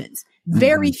abortions.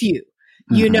 Very few.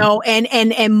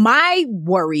 And my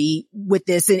worry with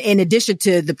this, in addition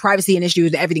to the privacy and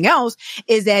issues and everything else,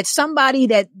 is that somebody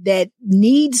that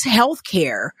needs health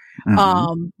care,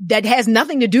 that has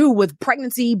nothing to do with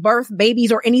pregnancy, birth,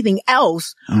 babies, or anything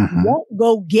else, won't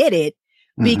go get it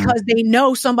because they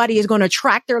know somebody is going to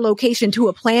track their location to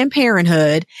a Planned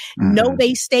Parenthood, know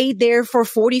they stayed there for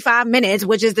 45 minutes,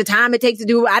 which is the time it takes to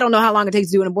do, I don't know how long it takes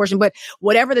to do an abortion, but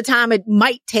whatever the time it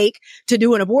might take to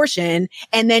do an abortion.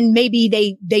 And then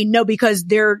maybe they know, because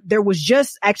there was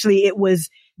just, actually, it was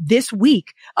this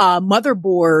week,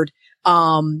 Motherboard,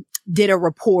 did a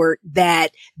report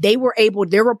that their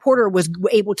reporter was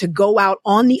able to go out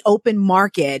on the open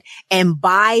market and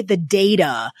buy the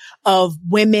data of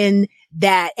women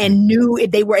and knew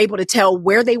they were able to tell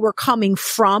where they were coming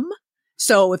from.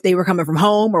 So if they were coming from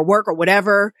home or work or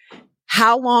whatever,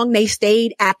 how long they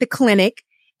stayed at the clinic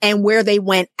and where they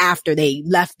went after they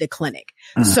left the clinic.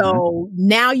 So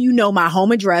now you know my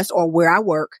home address or where I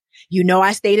work. You know,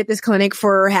 I stayed at this clinic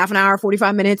for half an hour,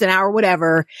 45 minutes, an hour,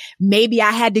 whatever. Maybe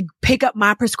I had to pick up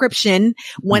my prescription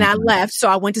when I left. So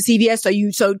I went to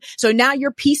CVS. So now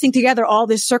you're piecing together all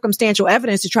this circumstantial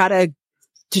evidence to try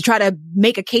to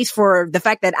make a case for the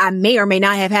fact that I may or may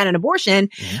not have had an abortion,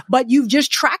 but you've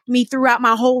just tracked me throughout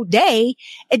my whole day.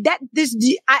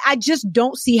 I just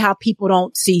don't see how people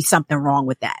don't see something wrong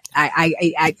with that.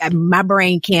 My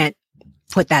brain can't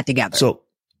put that together.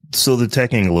 So the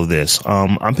tech angle of this,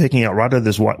 I'm picking out right out of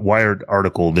this Wired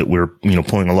article that we're,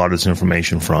 pulling a lot of this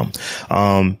information from.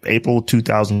 April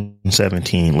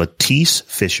 2017, Latice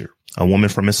Fisher, a woman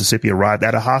from Mississippi, arrived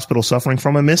at a hospital suffering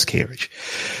from a miscarriage.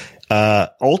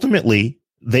 Ultimately,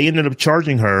 they ended up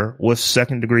charging her with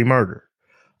second-degree murder.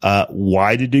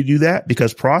 Why did they do that?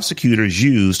 Because prosecutors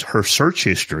used her search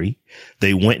history.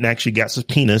 They went and actually got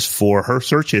subpoenas for her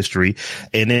search history,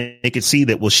 and then they could see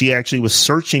that, she actually was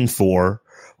searching for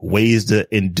ways to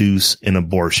induce an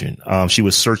abortion. She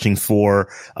was searching for,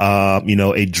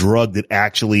 a drug that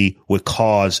actually would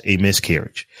cause a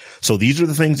miscarriage. So these are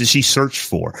the things that she searched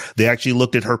for. They actually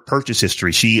looked at her purchase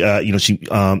history. I'm going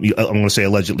to say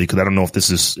allegedly because I don't know if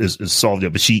this is solved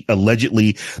yet, but she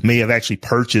allegedly may have actually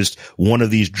purchased one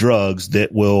of these drugs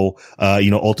that will,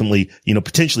 ultimately,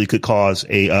 potentially could cause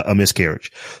a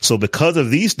miscarriage. So because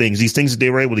of these things that they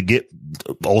were able to get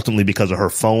ultimately because of her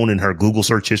phone and her Google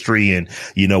search history and,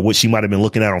 what she might have been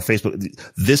looking at on Facebook,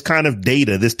 this kind of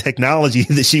data, this technology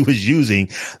that she was using,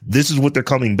 this is what they're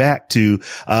coming back to.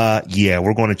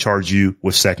 We're going to charge you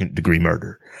with second-degree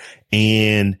murder.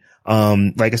 And,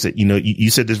 like I said, you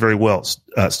said this very well,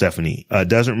 Stephanie. It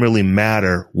doesn't really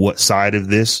matter what side of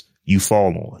this you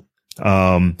fall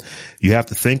on. You have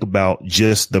to think about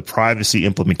just the privacy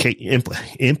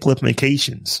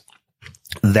implications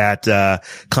that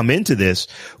come into this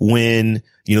when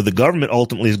the government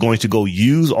ultimately is going to go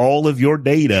use all of your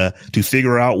data to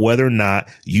figure out whether or not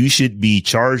you should be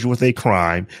charged with a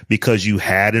crime because you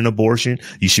had an abortion.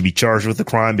 You should be charged with a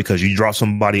crime because you dropped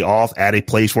somebody off at a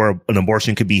place where an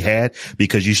abortion could be had,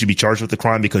 because you should be charged with a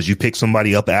crime because you picked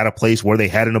somebody up at a place where they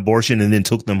had an abortion and then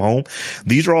took them home.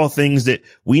 These are all things that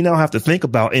we now have to think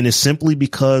about, and it's simply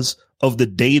because of the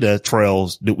data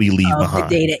trails that we leave behind.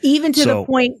 The data, even to the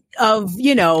point of,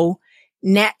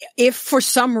 now, if for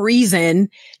some reason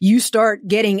you start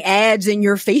getting ads in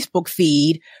your Facebook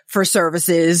feed for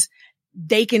services,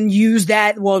 they can use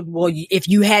that. Well, if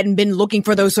you hadn't been looking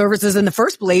for those services in the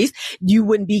first place, you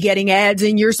wouldn't be getting ads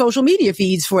in your social media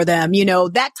feeds for them,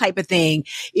 that type of thing.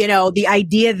 The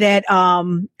idea that,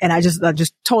 and I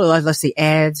just totally, let's see,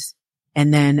 ads.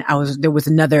 And then there was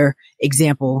another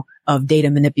example of data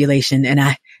manipulation, and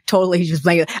I totally just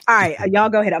blanked. All right, y'all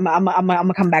go ahead. I'm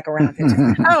gonna come back around.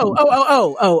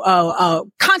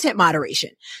 Content moderation.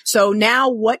 So now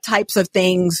what types of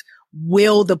things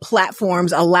will the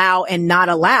platforms allow and not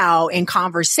allow in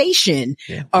conversation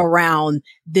around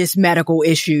this medical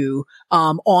issue,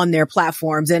 on their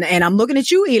platforms? And I'm looking at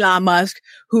you, Elon Musk,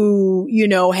 who,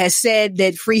 has said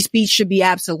that free speech should be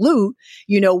absolute.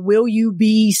 Will you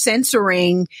be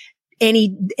censoring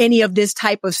any of this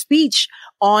type of speech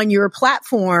on your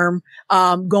platform,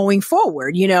 going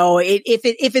forward?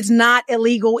 If it's not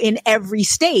illegal in every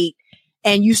state,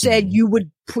 and you said you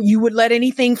would let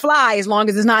anything fly as long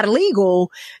as it's not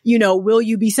illegal, will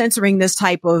you be censoring this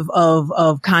type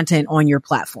of content on your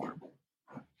platform?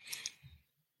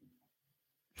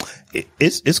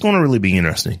 It's going to really be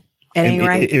interesting.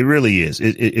 Right? It really is.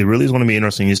 It really is going to be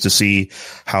interesting just to see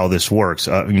how this works.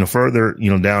 Further,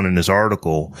 down in this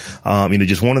article,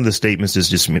 just one of the statements is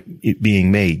just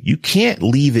being made. You can't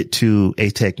leave it to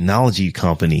a technology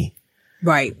company,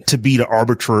 right, to be the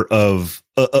arbiter of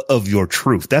your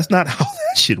truth. That's not how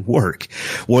that should work.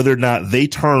 Whether or not they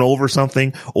turn over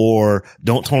something or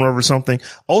don't turn over something,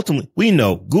 ultimately, we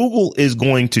know Google is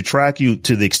going to track you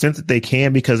to the extent that they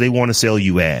can because they want to sell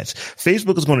you ads.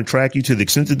 Facebook is going to track you to the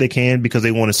extent that they can because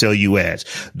they want to sell you ads.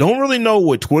 Don't really know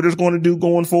what Twitter's going to do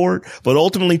going forward, but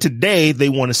ultimately today they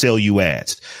want to sell you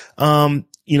ads.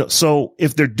 So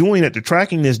if they're doing it, they're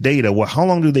tracking this data. Well, how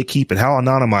long do they keep it? How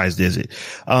anonymized is it?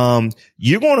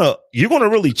 You're going to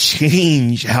really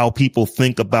change how people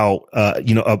think about,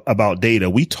 about data.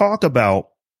 We talk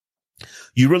about,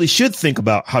 you really should think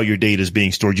about how your data is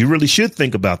being stored. You really should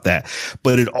think about that,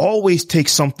 but it always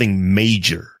takes something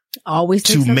major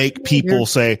to make people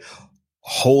say,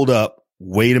 hold up.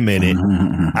 Wait a minute.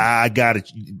 I got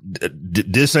it.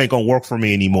 This ain't going to work for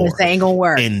me anymore. This ain't going to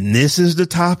work. And this is the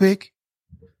topic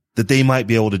that they might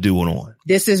be able to do it on?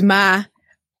 This is my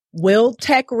will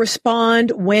tech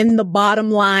respond when the bottom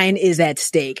line is at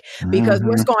stake? Because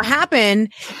what's going to happen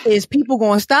is people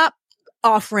going to stop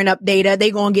offering up data.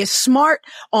 They're going to get smart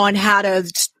on how to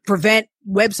prevent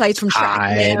websites from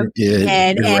tracking them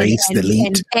and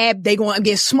they're going to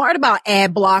get smart about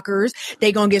ad blockers.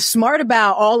 They're going to get smart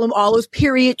about all those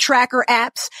period tracker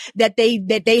apps that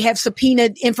they have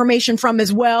subpoenaed information from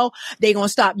as well. They're going to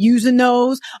stop using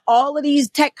those. All of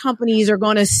these tech companies are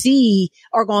going to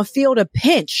feel the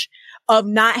pinch of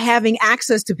not having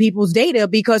access to people's data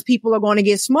because people are going to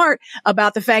get smart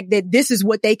about the fact that this is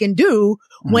what they can do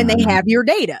when they have your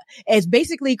data. It's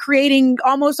basically creating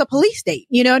almost a police state.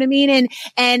 You know what I mean?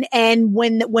 And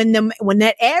when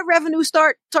that ad revenue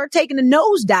start taking a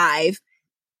nosedive,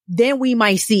 then we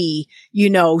might see,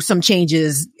 some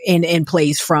changes in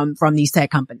place from these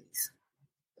tech companies.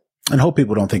 And hope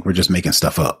people don't think we're just making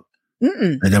stuff up.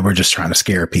 And then we're just trying to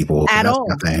scare people. At all.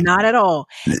 Not at all.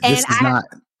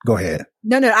 Go ahead.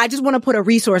 No, I just want to put a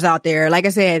resource out there. Like I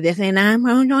said, this ain't I'm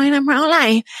wrong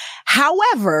line.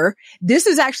 However, this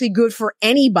is actually good for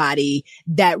anybody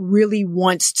that really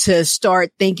wants to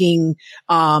start thinking,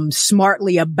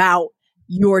 smartly about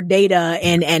your data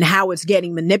and how it's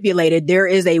getting manipulated. There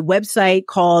is a website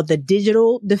called the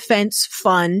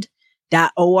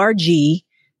digitaldefensefund.org.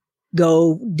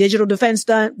 Go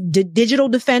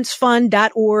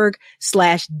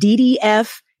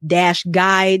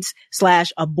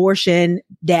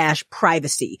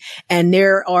digitaldefensefund.org/DDF-guides/abortion-privacy. And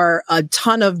there are a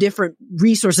ton of different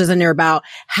resources in there about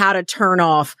how to turn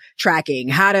off tracking,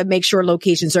 how to make sure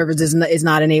location service is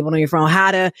not enabled on your phone,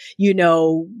 how to,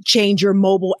 change your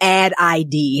mobile ad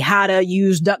ID, how to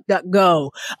use DuckDuckGo,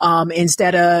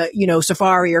 instead of,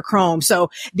 Safari or Chrome.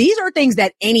 So these are things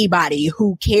that anybody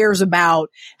who cares about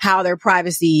how their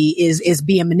privacy is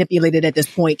being manipulated at this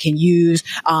point can use.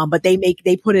 But they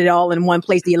put it all in one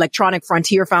place. The Electronic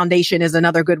Frontier Foundation is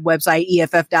another good website,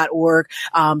 EFF.org,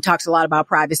 talks a lot about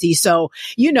privacy. So,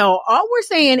 all we're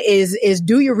saying is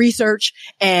do your research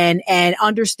and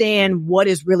understand what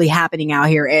is really happening out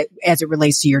here as it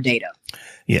relates to your data.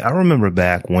 Yeah. I remember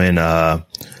back when,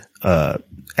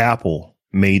 Apple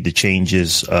made the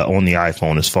changes, on the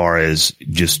iPhone as far as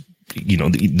just,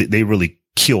 they really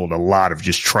killed a lot of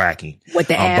just tracking with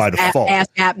the by default. Ask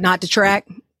app not to track.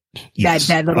 Yes.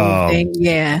 That little thing.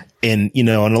 Yeah. And, and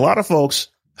a lot of folks,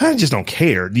 I just don't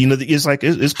care. It's like,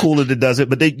 it's cool that it does it,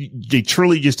 but they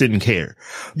truly just didn't care.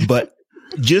 But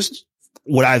just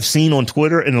what I've seen on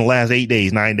Twitter in the last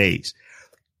 9 days,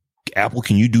 Apple,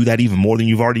 can you do that even more than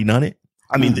you've already done it?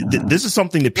 I mean, this is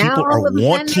something that people are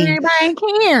wanting.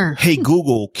 Hey,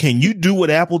 Google, can you do what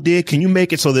Apple did? Can you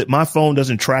make it so that my phone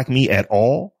doesn't track me at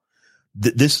all?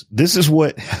 This is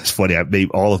what, it's funny. I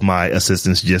made all of my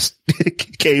assistants just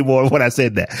came on when I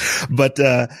said that, but,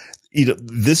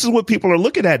 this is what people are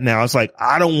looking at now. It's like,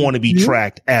 I don't want to be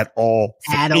tracked at all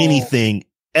for anything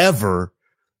ever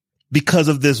because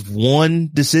of this one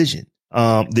decision.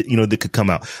 That could come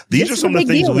out. These are some of the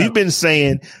things we've been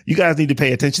saying. You guys need to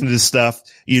pay attention to this stuff,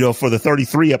 for the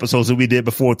 33 episodes that we did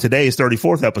before today's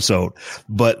 34th episode.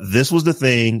 But this was the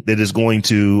thing that is going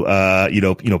to,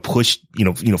 push,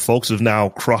 folks have now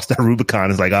crossed that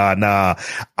Rubicon. It's like, nah,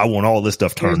 I want all this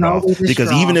stuff turned off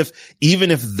because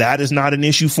even if that is not an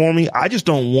issue for me, I just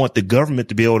don't want the government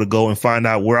to be able to go and find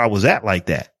out where I was at like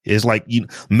that. It's like,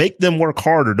 make them work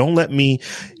harder. Don't let me,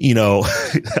 I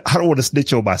don't want to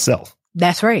snitch on myself.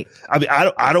 That's right. I mean,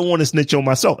 I don't want to snitch on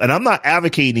myself, and I'm not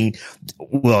advocating,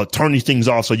 turn these things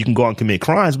off so you can go out and commit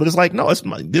crimes. But it's like, no, it's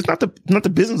not the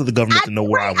business of the government to know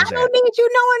where I was at. I don't need you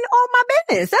knowing all my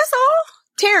business. That's all.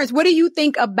 Terrence, what do you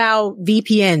think about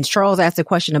VPNs? Charles asked a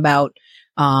question about,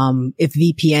 if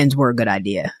VPNs were a good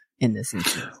idea in this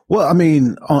instance. Well, I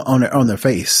mean, on their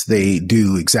face, they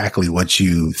do exactly what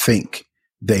you think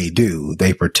they do.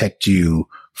 They protect you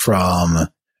from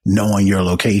knowing your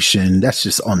location. That's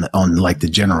just on like the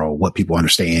general, what people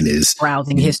understand is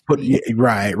browsing history.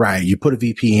 Right. You put a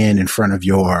VPN in front of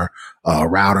your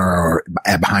router or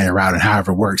behind a router,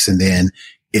 however it works. And then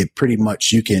it pretty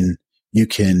much, you can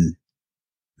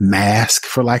mask,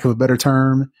 for lack of a better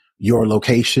term, your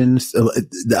locations.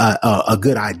 A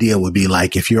good idea would be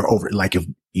like if you're over, like if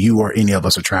you or any of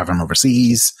us are traveling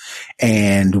overseas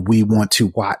and we want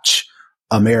to watch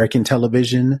American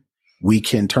television, we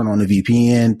can turn on the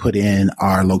VPN, put in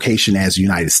our location as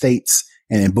United States,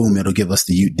 and then boom, it'll give us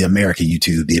the American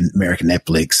YouTube, the American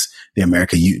Netflix, the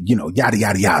American, yada,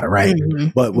 yada, yada, right? Mm-hmm.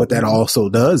 But what that also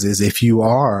does is if you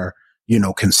are,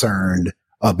 concerned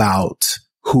about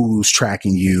who's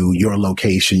tracking you, your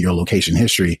location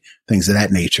history, things of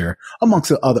that nature,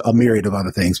 amongst a myriad of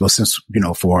other things. But since,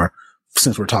 for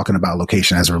since we're talking about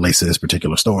location as it relates to this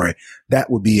particular story, that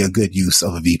would be a good use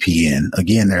of a VPN.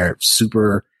 Again, they're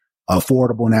super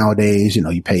affordable nowadays. You know,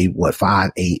 you pay $5,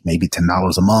 $8, maybe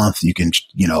 $10 a month. You can,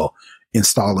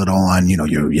 install it on,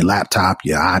 your laptop,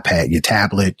 your iPad, your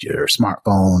tablet, your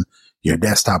smartphone, your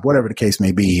desktop, whatever the case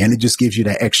may be. And it just gives you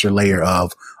that extra layer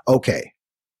of, okay,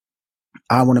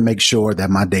 I want to make sure that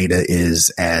my data is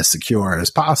as secure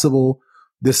as possible.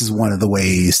 This is one of the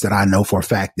ways that I know for a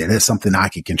fact that it's something I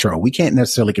can control. We can't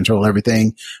necessarily control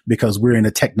everything because we're in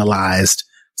a technologized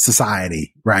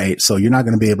society, right? So you're not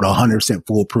going to be able to 100%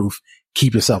 foolproof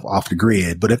keep yourself off the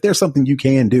grid. But if there's something you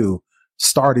can do,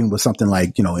 starting with something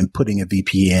like, inputting a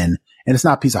VPN, and it's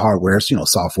not a piece of hardware, it's,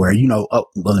 software,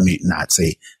 let me not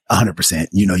say 100%,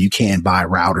 you can buy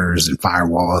routers and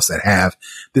firewalls that have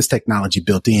this technology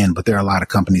built in, but there are a lot of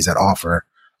companies that offer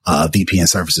VPN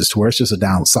services to where it's just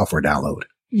a software download.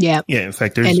 Yeah. Yeah. In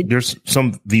fact, there's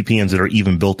some VPNs that are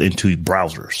even built into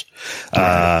browsers,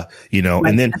 right.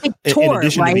 And then Tor, in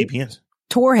addition to VPNs.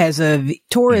 Tor is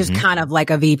kind of like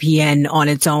a VPN on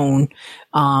its own.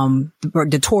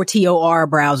 The Tor TOR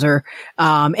browser.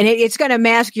 And it's going to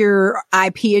mask your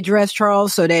IP address,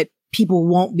 Charles, so that people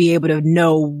won't be able to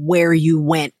know where you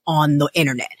went on the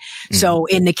internet. Mm-hmm. So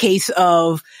in the case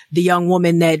of the young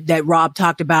woman that Rob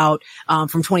talked about, from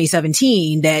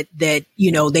 2017, that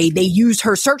they used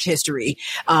her search history,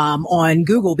 on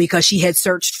Google because she had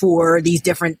searched for these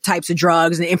different types of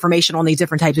drugs and information on these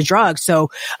different types of drugs. So,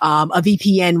 a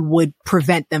VPN would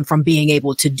prevent them from being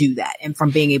able to do that and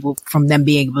from them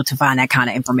being able to find that kind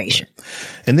of information.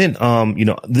 And then,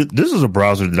 this is a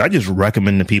browser that I just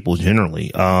recommend to people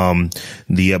generally.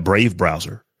 The Brave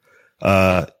browser.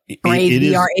 Brave,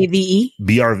 B-R-A-V-E?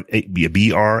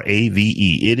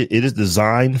 B-R-A-V-E. It is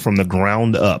designed from the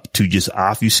ground up to just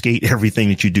obfuscate everything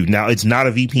that you do. Now, it's not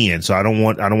a VPN, so I don't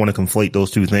want to conflate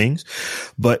those two things,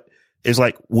 but it's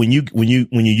like when you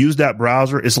use that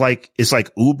browser, it's like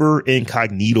Uber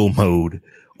incognito mode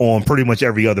on pretty much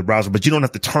every other browser, but you don't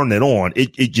have to turn it on.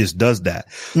 It just does that.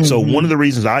 Mm-hmm. So one of the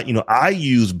reasons I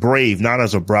use Brave not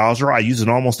as a browser, I use it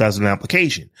almost as an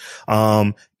application.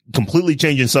 Completely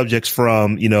changing subjects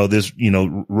from, this,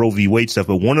 Roe v. Wade stuff.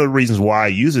 But one of the reasons why I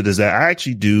use it is that I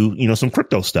actually do, some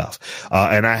crypto stuff.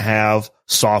 And I have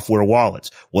software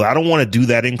wallets. Well, I don't want to do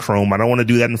that in Chrome. I don't want to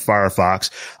do that in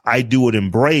Firefox. I do it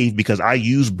in Brave because I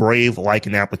use Brave like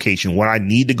an application. When I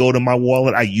need to go to my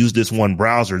wallet, I use this one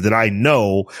browser that I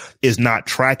know is not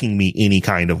tracking me any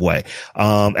kind of way.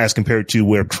 As compared to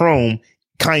where Chrome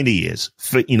kind of is,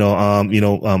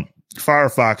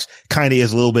 Firefox kind of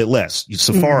is a little bit less.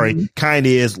 Safari kind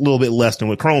of is a little bit less than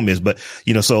what Chrome is, but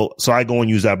so I go and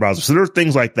use that browser. So there's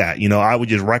things like that. I would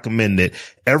just recommend that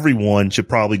everyone should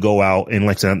probably go out and,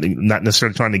 like I said, not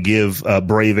necessarily trying to give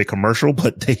Brave a commercial,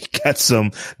 but they got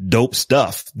some dope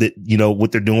stuff that,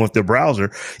 what they're doing with their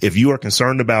browser. If you are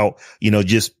concerned about,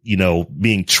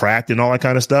 being tracked and all that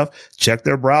kind of stuff, check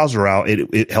their browser out.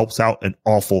 It helps out an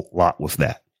awful lot with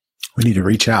that. We need to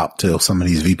reach out to some of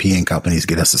these VPN companies,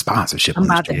 get us a sponsorship. I'm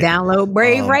about to download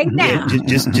Brave right now.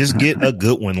 Just get a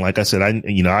good one. Like I said,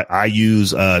 I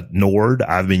use Nord.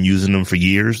 I've been using them for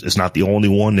years. It's not the only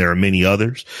one. There are many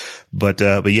others, but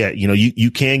yeah,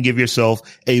 you can give yourself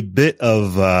a bit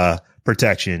of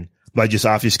protection by just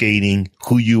obfuscating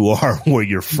who you are, where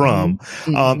you're from.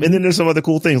 And then there's some other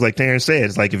cool things, like Terrence said.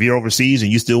 It's like if you're overseas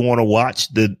and you still want to watch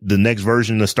the next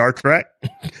version of Star Trek,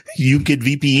 you could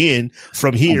VPN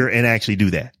from here and actually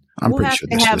do that. We'll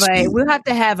have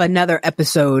to have another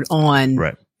episode on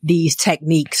these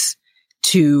techniques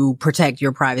to protect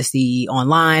your privacy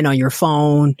online, on your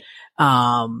phone,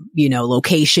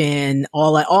 location,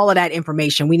 all of that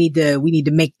information. We need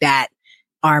to make that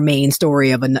our main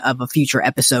story of a future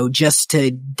episode, just to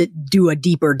do a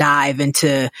deeper dive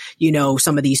into,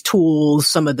 some of these tools,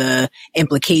 some of the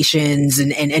implications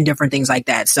and different things like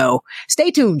that. So stay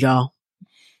tuned, y'all.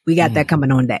 We got that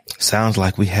coming on deck. Sounds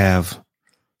like we have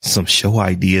some show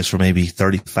ideas for maybe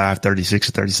 35, 36,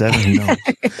 or 37. Who knows?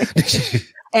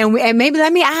 And maybe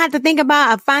I had to think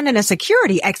about finding a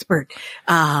security expert,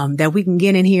 that we can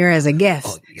get in here as a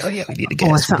guest. Oh yeah, we need a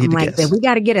guest. Or something like that. We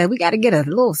gotta get a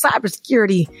little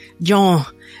cybersecurity John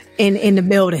in the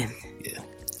building. Yeah.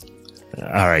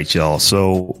 All right, y'all.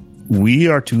 So we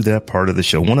are to that part of the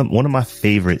show. One of my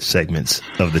favorite segments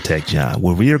of the Tech John,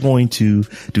 where we are going to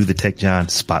do the Tech John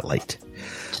Spotlight.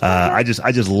 I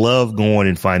just love going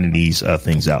and finding these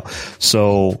things out.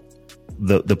 So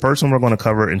the person we're going to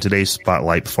cover in today's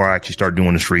spotlight, before I actually start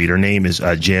doing this read, her name is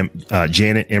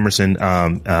Janet Emerson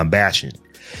Bashan.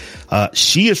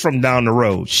 She is from down the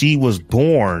road. She was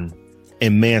born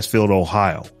in Mansfield,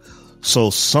 Ohio.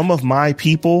 So some of my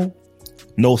people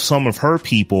know some of her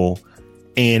people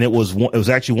And it was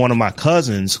actually one of my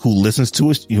cousins who listens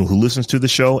to us, who listens to the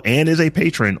show and is a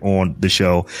patron on the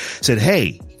show, said,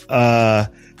 "Hey,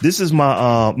 this is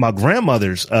my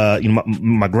grandmother's,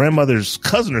 my grandmother's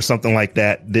cousin or something like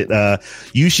that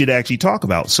you should actually talk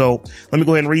about." So let me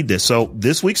go ahead and read this. So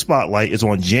this week's spotlight is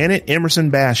on Janet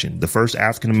Emerson Bashan, the first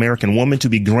African-American woman to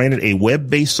be granted a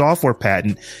web-based software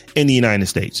patent in the United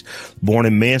States. Born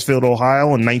in Mansfield, Ohio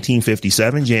in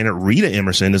 1957, Janet Rita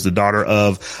Emerson is the daughter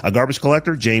of a garbage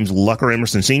collector, James Lucker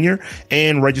Emerson Sr.,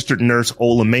 and registered nurse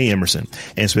Ola Mae Emerson,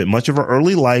 and spent much of her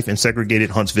early life in segregated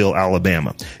Huntsville,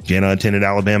 Alabama. Janet attended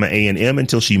Alabama A&M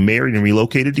until she married and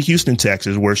relocated to Houston,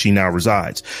 Texas, where she now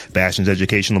resides. Bashan's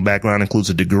educational background includes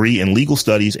a degree in legal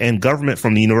studies and government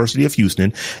from the University of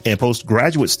Houston and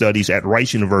postgraduate studies at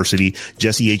Rice University,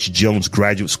 Jesse H. Jones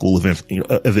Graduate School of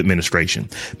Administration.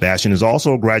 Bashan is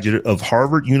also a graduate of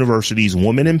Harvard University's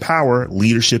Women in Power,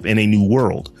 Leadership in a New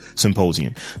World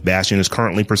Symposium. Bashan is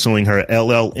currently pursuing her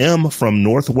LLM from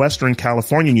Northwestern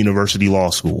California University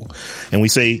Law School. And we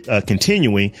say,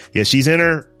 continuing, she's in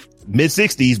her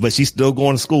mid-60s, but she's still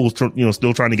going to school,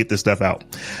 still trying to get this stuff out.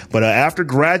 But after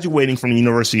graduating from the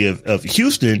University of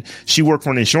Houston, she worked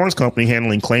for an insurance company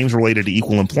handling claims related to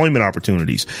equal employment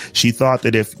opportunities. She thought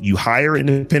that if you hire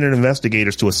independent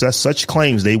investigators to assess such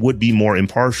claims, they would be more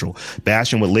impartial.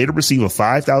 Bashan would later receive a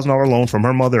 $5,000 loan from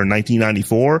her mother in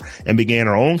 1994 and began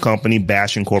her own company,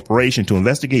 Bashan Corporation, to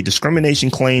investigate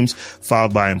discrimination claims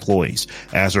filed by employees.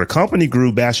 As her company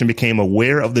grew, Bashan became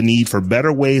aware of the need for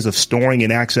better ways of storing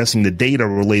and accessing the data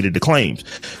related to claims.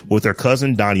 With her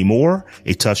cousin, Donnie Moore,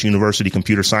 a Tufts University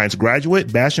computer science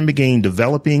graduate, Bashan began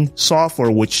developing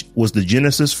software, which was the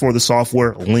genesis for the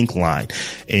software LinkLine.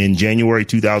 In January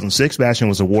 2006, Bashan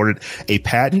was awarded a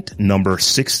patent number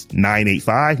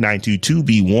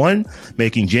 6985922B1,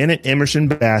 making Janet Emerson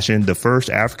Bashan the first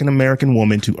African-American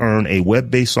woman to earn a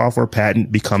web-based software patent,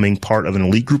 becoming part of an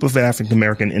elite group of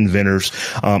African-American inventors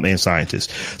and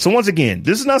scientists. So once again,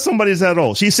 this is not somebody that's that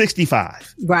old. She's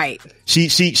 65. Right.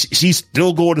 She's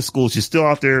still going to school. She's still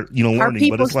out there, learning. Our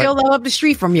people but it's still up the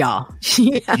street from y'all.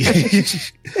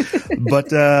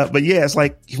 But yeah, it's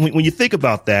like when you think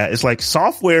about that, it's like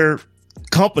software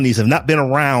companies have not been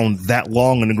around that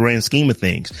long in the grand scheme of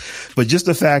things. But just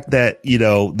the fact that,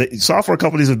 the software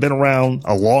companies have been around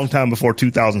a long time before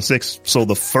 2006. So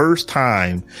the first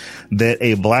time that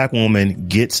a black woman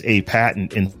gets a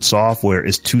patent in software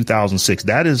is 2006.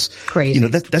 That is crazy.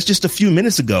 That's just a few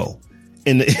minutes ago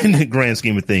in the grand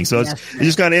scheme of things. So it's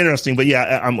just kind of interesting. But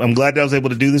yeah, I'm glad that I was able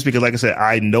to do this because, like I said,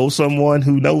 I know someone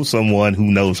who knows someone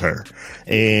who knows her.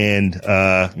 And,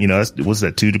 what's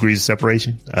that, 2 degrees of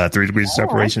separation, 3 degrees of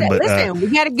separation. But listen,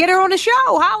 we got to get her on the show.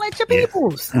 Holla at your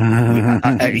peoples.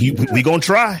 We gonna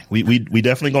try. We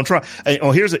definitely gonna try.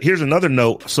 Here's another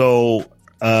note. So,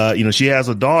 she has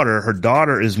a daughter. Her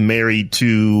daughter is married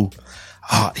to,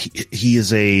 he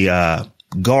is a,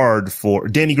 guard for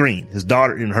Danny Green. His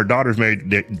daughter and her daughter's married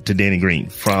to Danny Green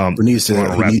from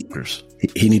Raptors.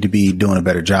 He need to be doing a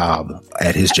better job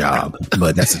at his job,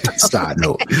 but that's a side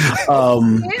note.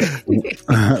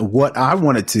 What I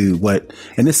wanted to,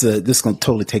 and this is going to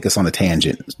totally take us on a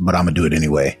tangent, but I'm going to do it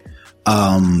anyway.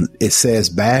 It says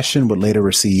Bashan would later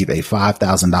receive a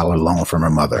 $5,000 loan from her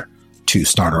mother to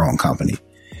start her own company.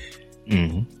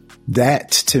 Mm-hmm. That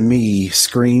to me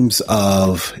screams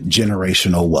of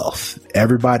generational wealth.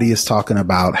 Everybody is talking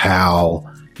about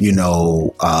how,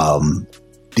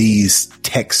 these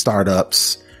tech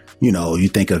startups, you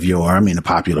think of the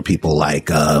popular people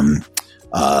like, Elon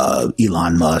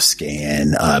Musk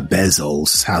and,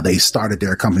 Bezos, how they started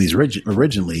their companies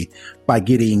originally by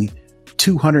getting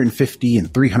 $250,000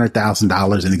 and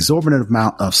 $300,000, an exorbitant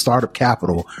amount of startup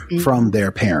capital from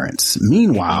their parents.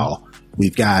 Meanwhile,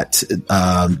 we've got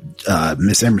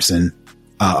Miss Emerson,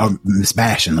 or Miss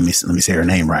Bashan. Let me say her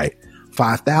name right.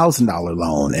 $5,000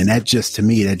 loan, and that just to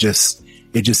me, it just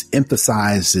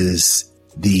emphasizes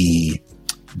the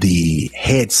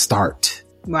head start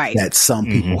that some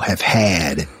people have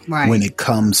had when it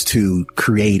comes to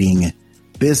creating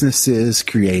businesses,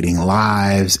 creating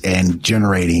lives, and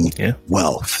generating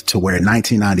wealth. To where in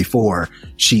 1994,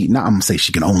 I'm gonna say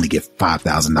she can only get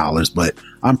 $5,000, but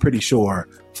I'm pretty sure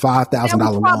 $5,000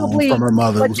 loan from her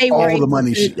mother was all the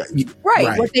money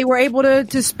what they were able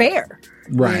to spare.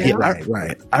 Right.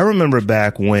 I remember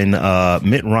back when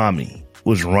Mitt Romney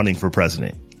was running for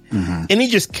president, And he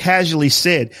just casually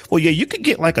said, well, yeah, you could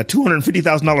get like a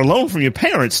 $250,000 loan from your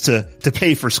parents to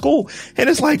pay for school. And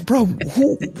it's like, bro,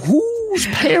 whose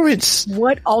parents?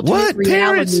 What alternate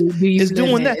reality do you is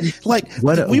doing that? Like,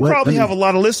 we probably have a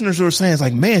lot of listeners who are saying, it's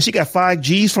like, man, she got 5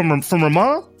 G's from her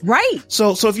mom. Right.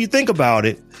 So if you think about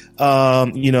it,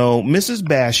 Mrs.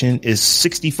 Bashan is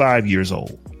 65 years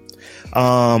old.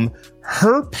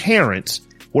 Her parents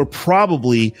were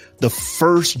probably the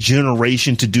first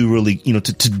generation to do really,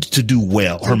 to do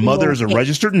well. Her mother is a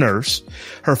registered nurse.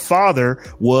 Her father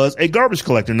was a garbage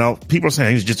collector. Now, people are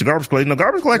saying he's just a garbage collector. No,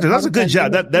 garbage collector, that's a good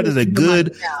job. That is a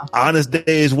good, honest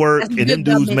day's work. And them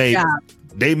dudes made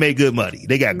good money.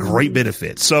 They got great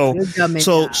benefits. So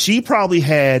she probably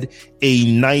had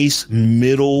a nice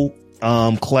middle,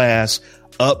 class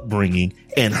upbringing,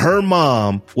 and her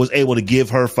mom was able to give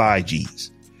her 5 G's.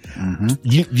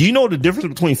 You know the difference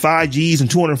between 5 G's and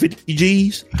 250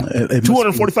 G's?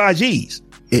 245 G's.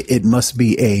 It must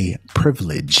be a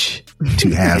privilege to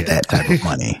have that type of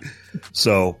money.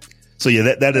 So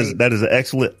yeah, that is an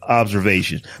excellent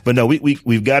observation. But no,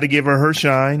 we've got to give her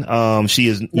shine. She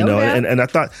is, and I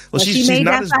thought, she's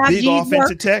not as big off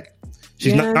into tech.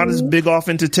 She's not as big off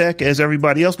into tech as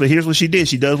everybody else. But here's what she did.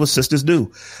 She does what sisters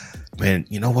do. Man,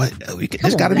 you know what?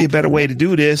 There's got to be a better way to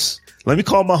do this. Let me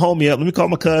call my homie up. Let me call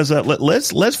my cousin up.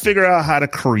 Let's figure out how to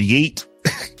create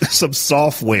some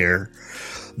software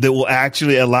that will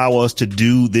actually allow us to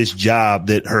do this job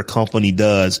that her company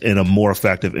does in a more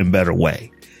effective and better way.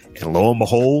 And lo and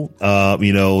behold,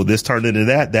 this turned into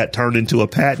that turned into a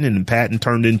patent, and the patent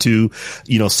turned into,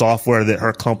 software that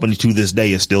her company to this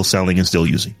day is still selling and still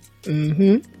using.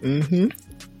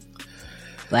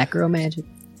 Black girl magic.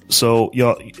 So,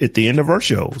 y'all, at the end of our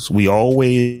shows, we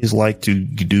always like to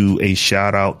do a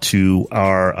shout out to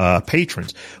our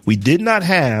patrons. We did not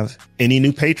have any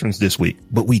new patrons this week,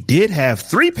 but we did have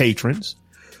 3 patrons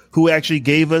who actually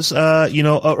gave us, a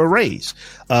raise.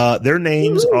 Their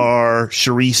names are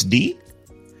Sharice D,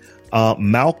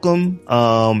 Malcolm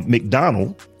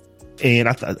McDonald, and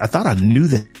I thought I knew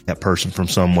that person from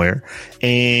somewhere,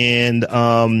 and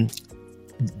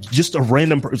just a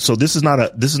random person. So this is not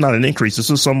an increase. This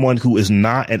is someone who is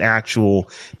not an actual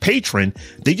patron.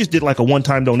 They just did like a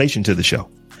one-time donation to the show.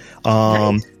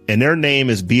 Nice. And their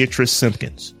name is Beatrice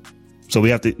Simpkins. So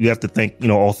we have to thank,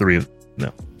 all 3 of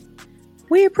them.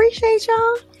 We appreciate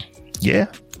y'all. Yeah.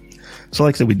 So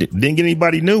like I said, we didn't get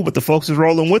anybody new, but the folks is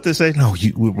rolling with us. Say, no,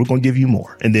 we're going to give you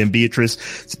more. And then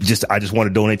Beatrice, I just want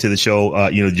to donate to the show,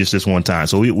 just this one time.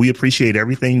 So we appreciate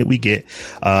everything that we get,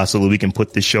 so that we can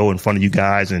put this show in front of you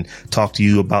guys and talk to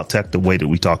you about tech the way that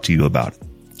we talk to you about it.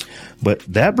 But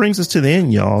that brings us to the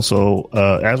end, y'all. So,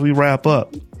 as we wrap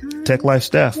up, Tech Life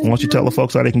Steph, why don't you tell the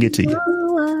folks how they can get to you?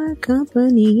 Our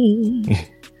company.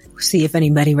 See if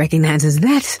anybody recognizes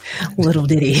that little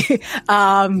ditty.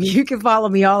 You can follow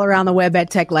me all around the web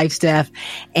at Tech Life Steph,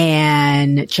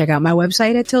 and check out my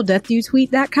website at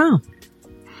tilldeathdotweet.com.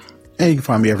 And you can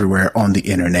find me everywhere on the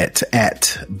internet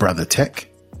at Brother Tech.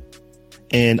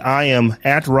 And I am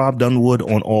at Rob Dunwood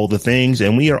on all the things.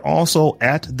 And we are also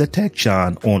at the Tech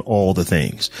John on all the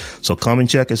things. So come and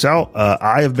check us out.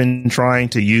 I have been trying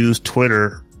to use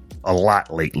Twitter a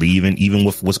lot lately, even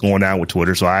with what's going on with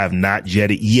Twitter. So I have not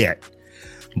jetted yet,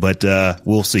 but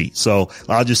we'll see. So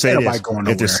I'll just say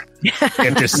this: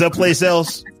 if there's someplace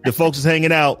else the folks is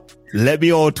hanging out, let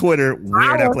me on Twitter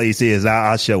where that place is.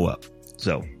 I'll show up.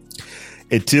 So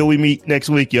until we meet next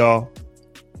week, y'all.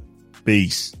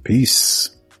 Peace. Peace.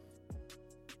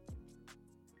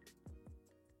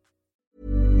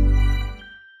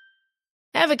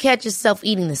 Ever catch yourself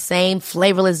eating the same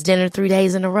flavorless dinner 3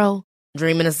 days in a row?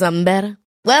 Dreaming of something better?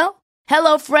 Well,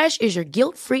 HelloFresh is your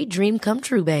guilt-free dream come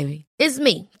true, baby. It's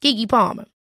me, Keke Palmer.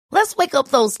 Let's wake up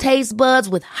those taste buds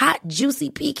with hot, juicy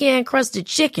pecan-crusted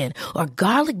chicken or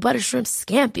garlic butter shrimp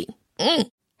scampi.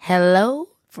 Hello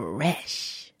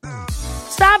Fresh.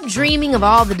 Stop dreaming of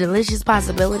all the delicious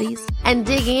possibilities and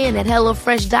dig in at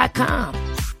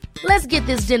HelloFresh.com. Let's get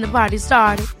this dinner party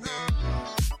started.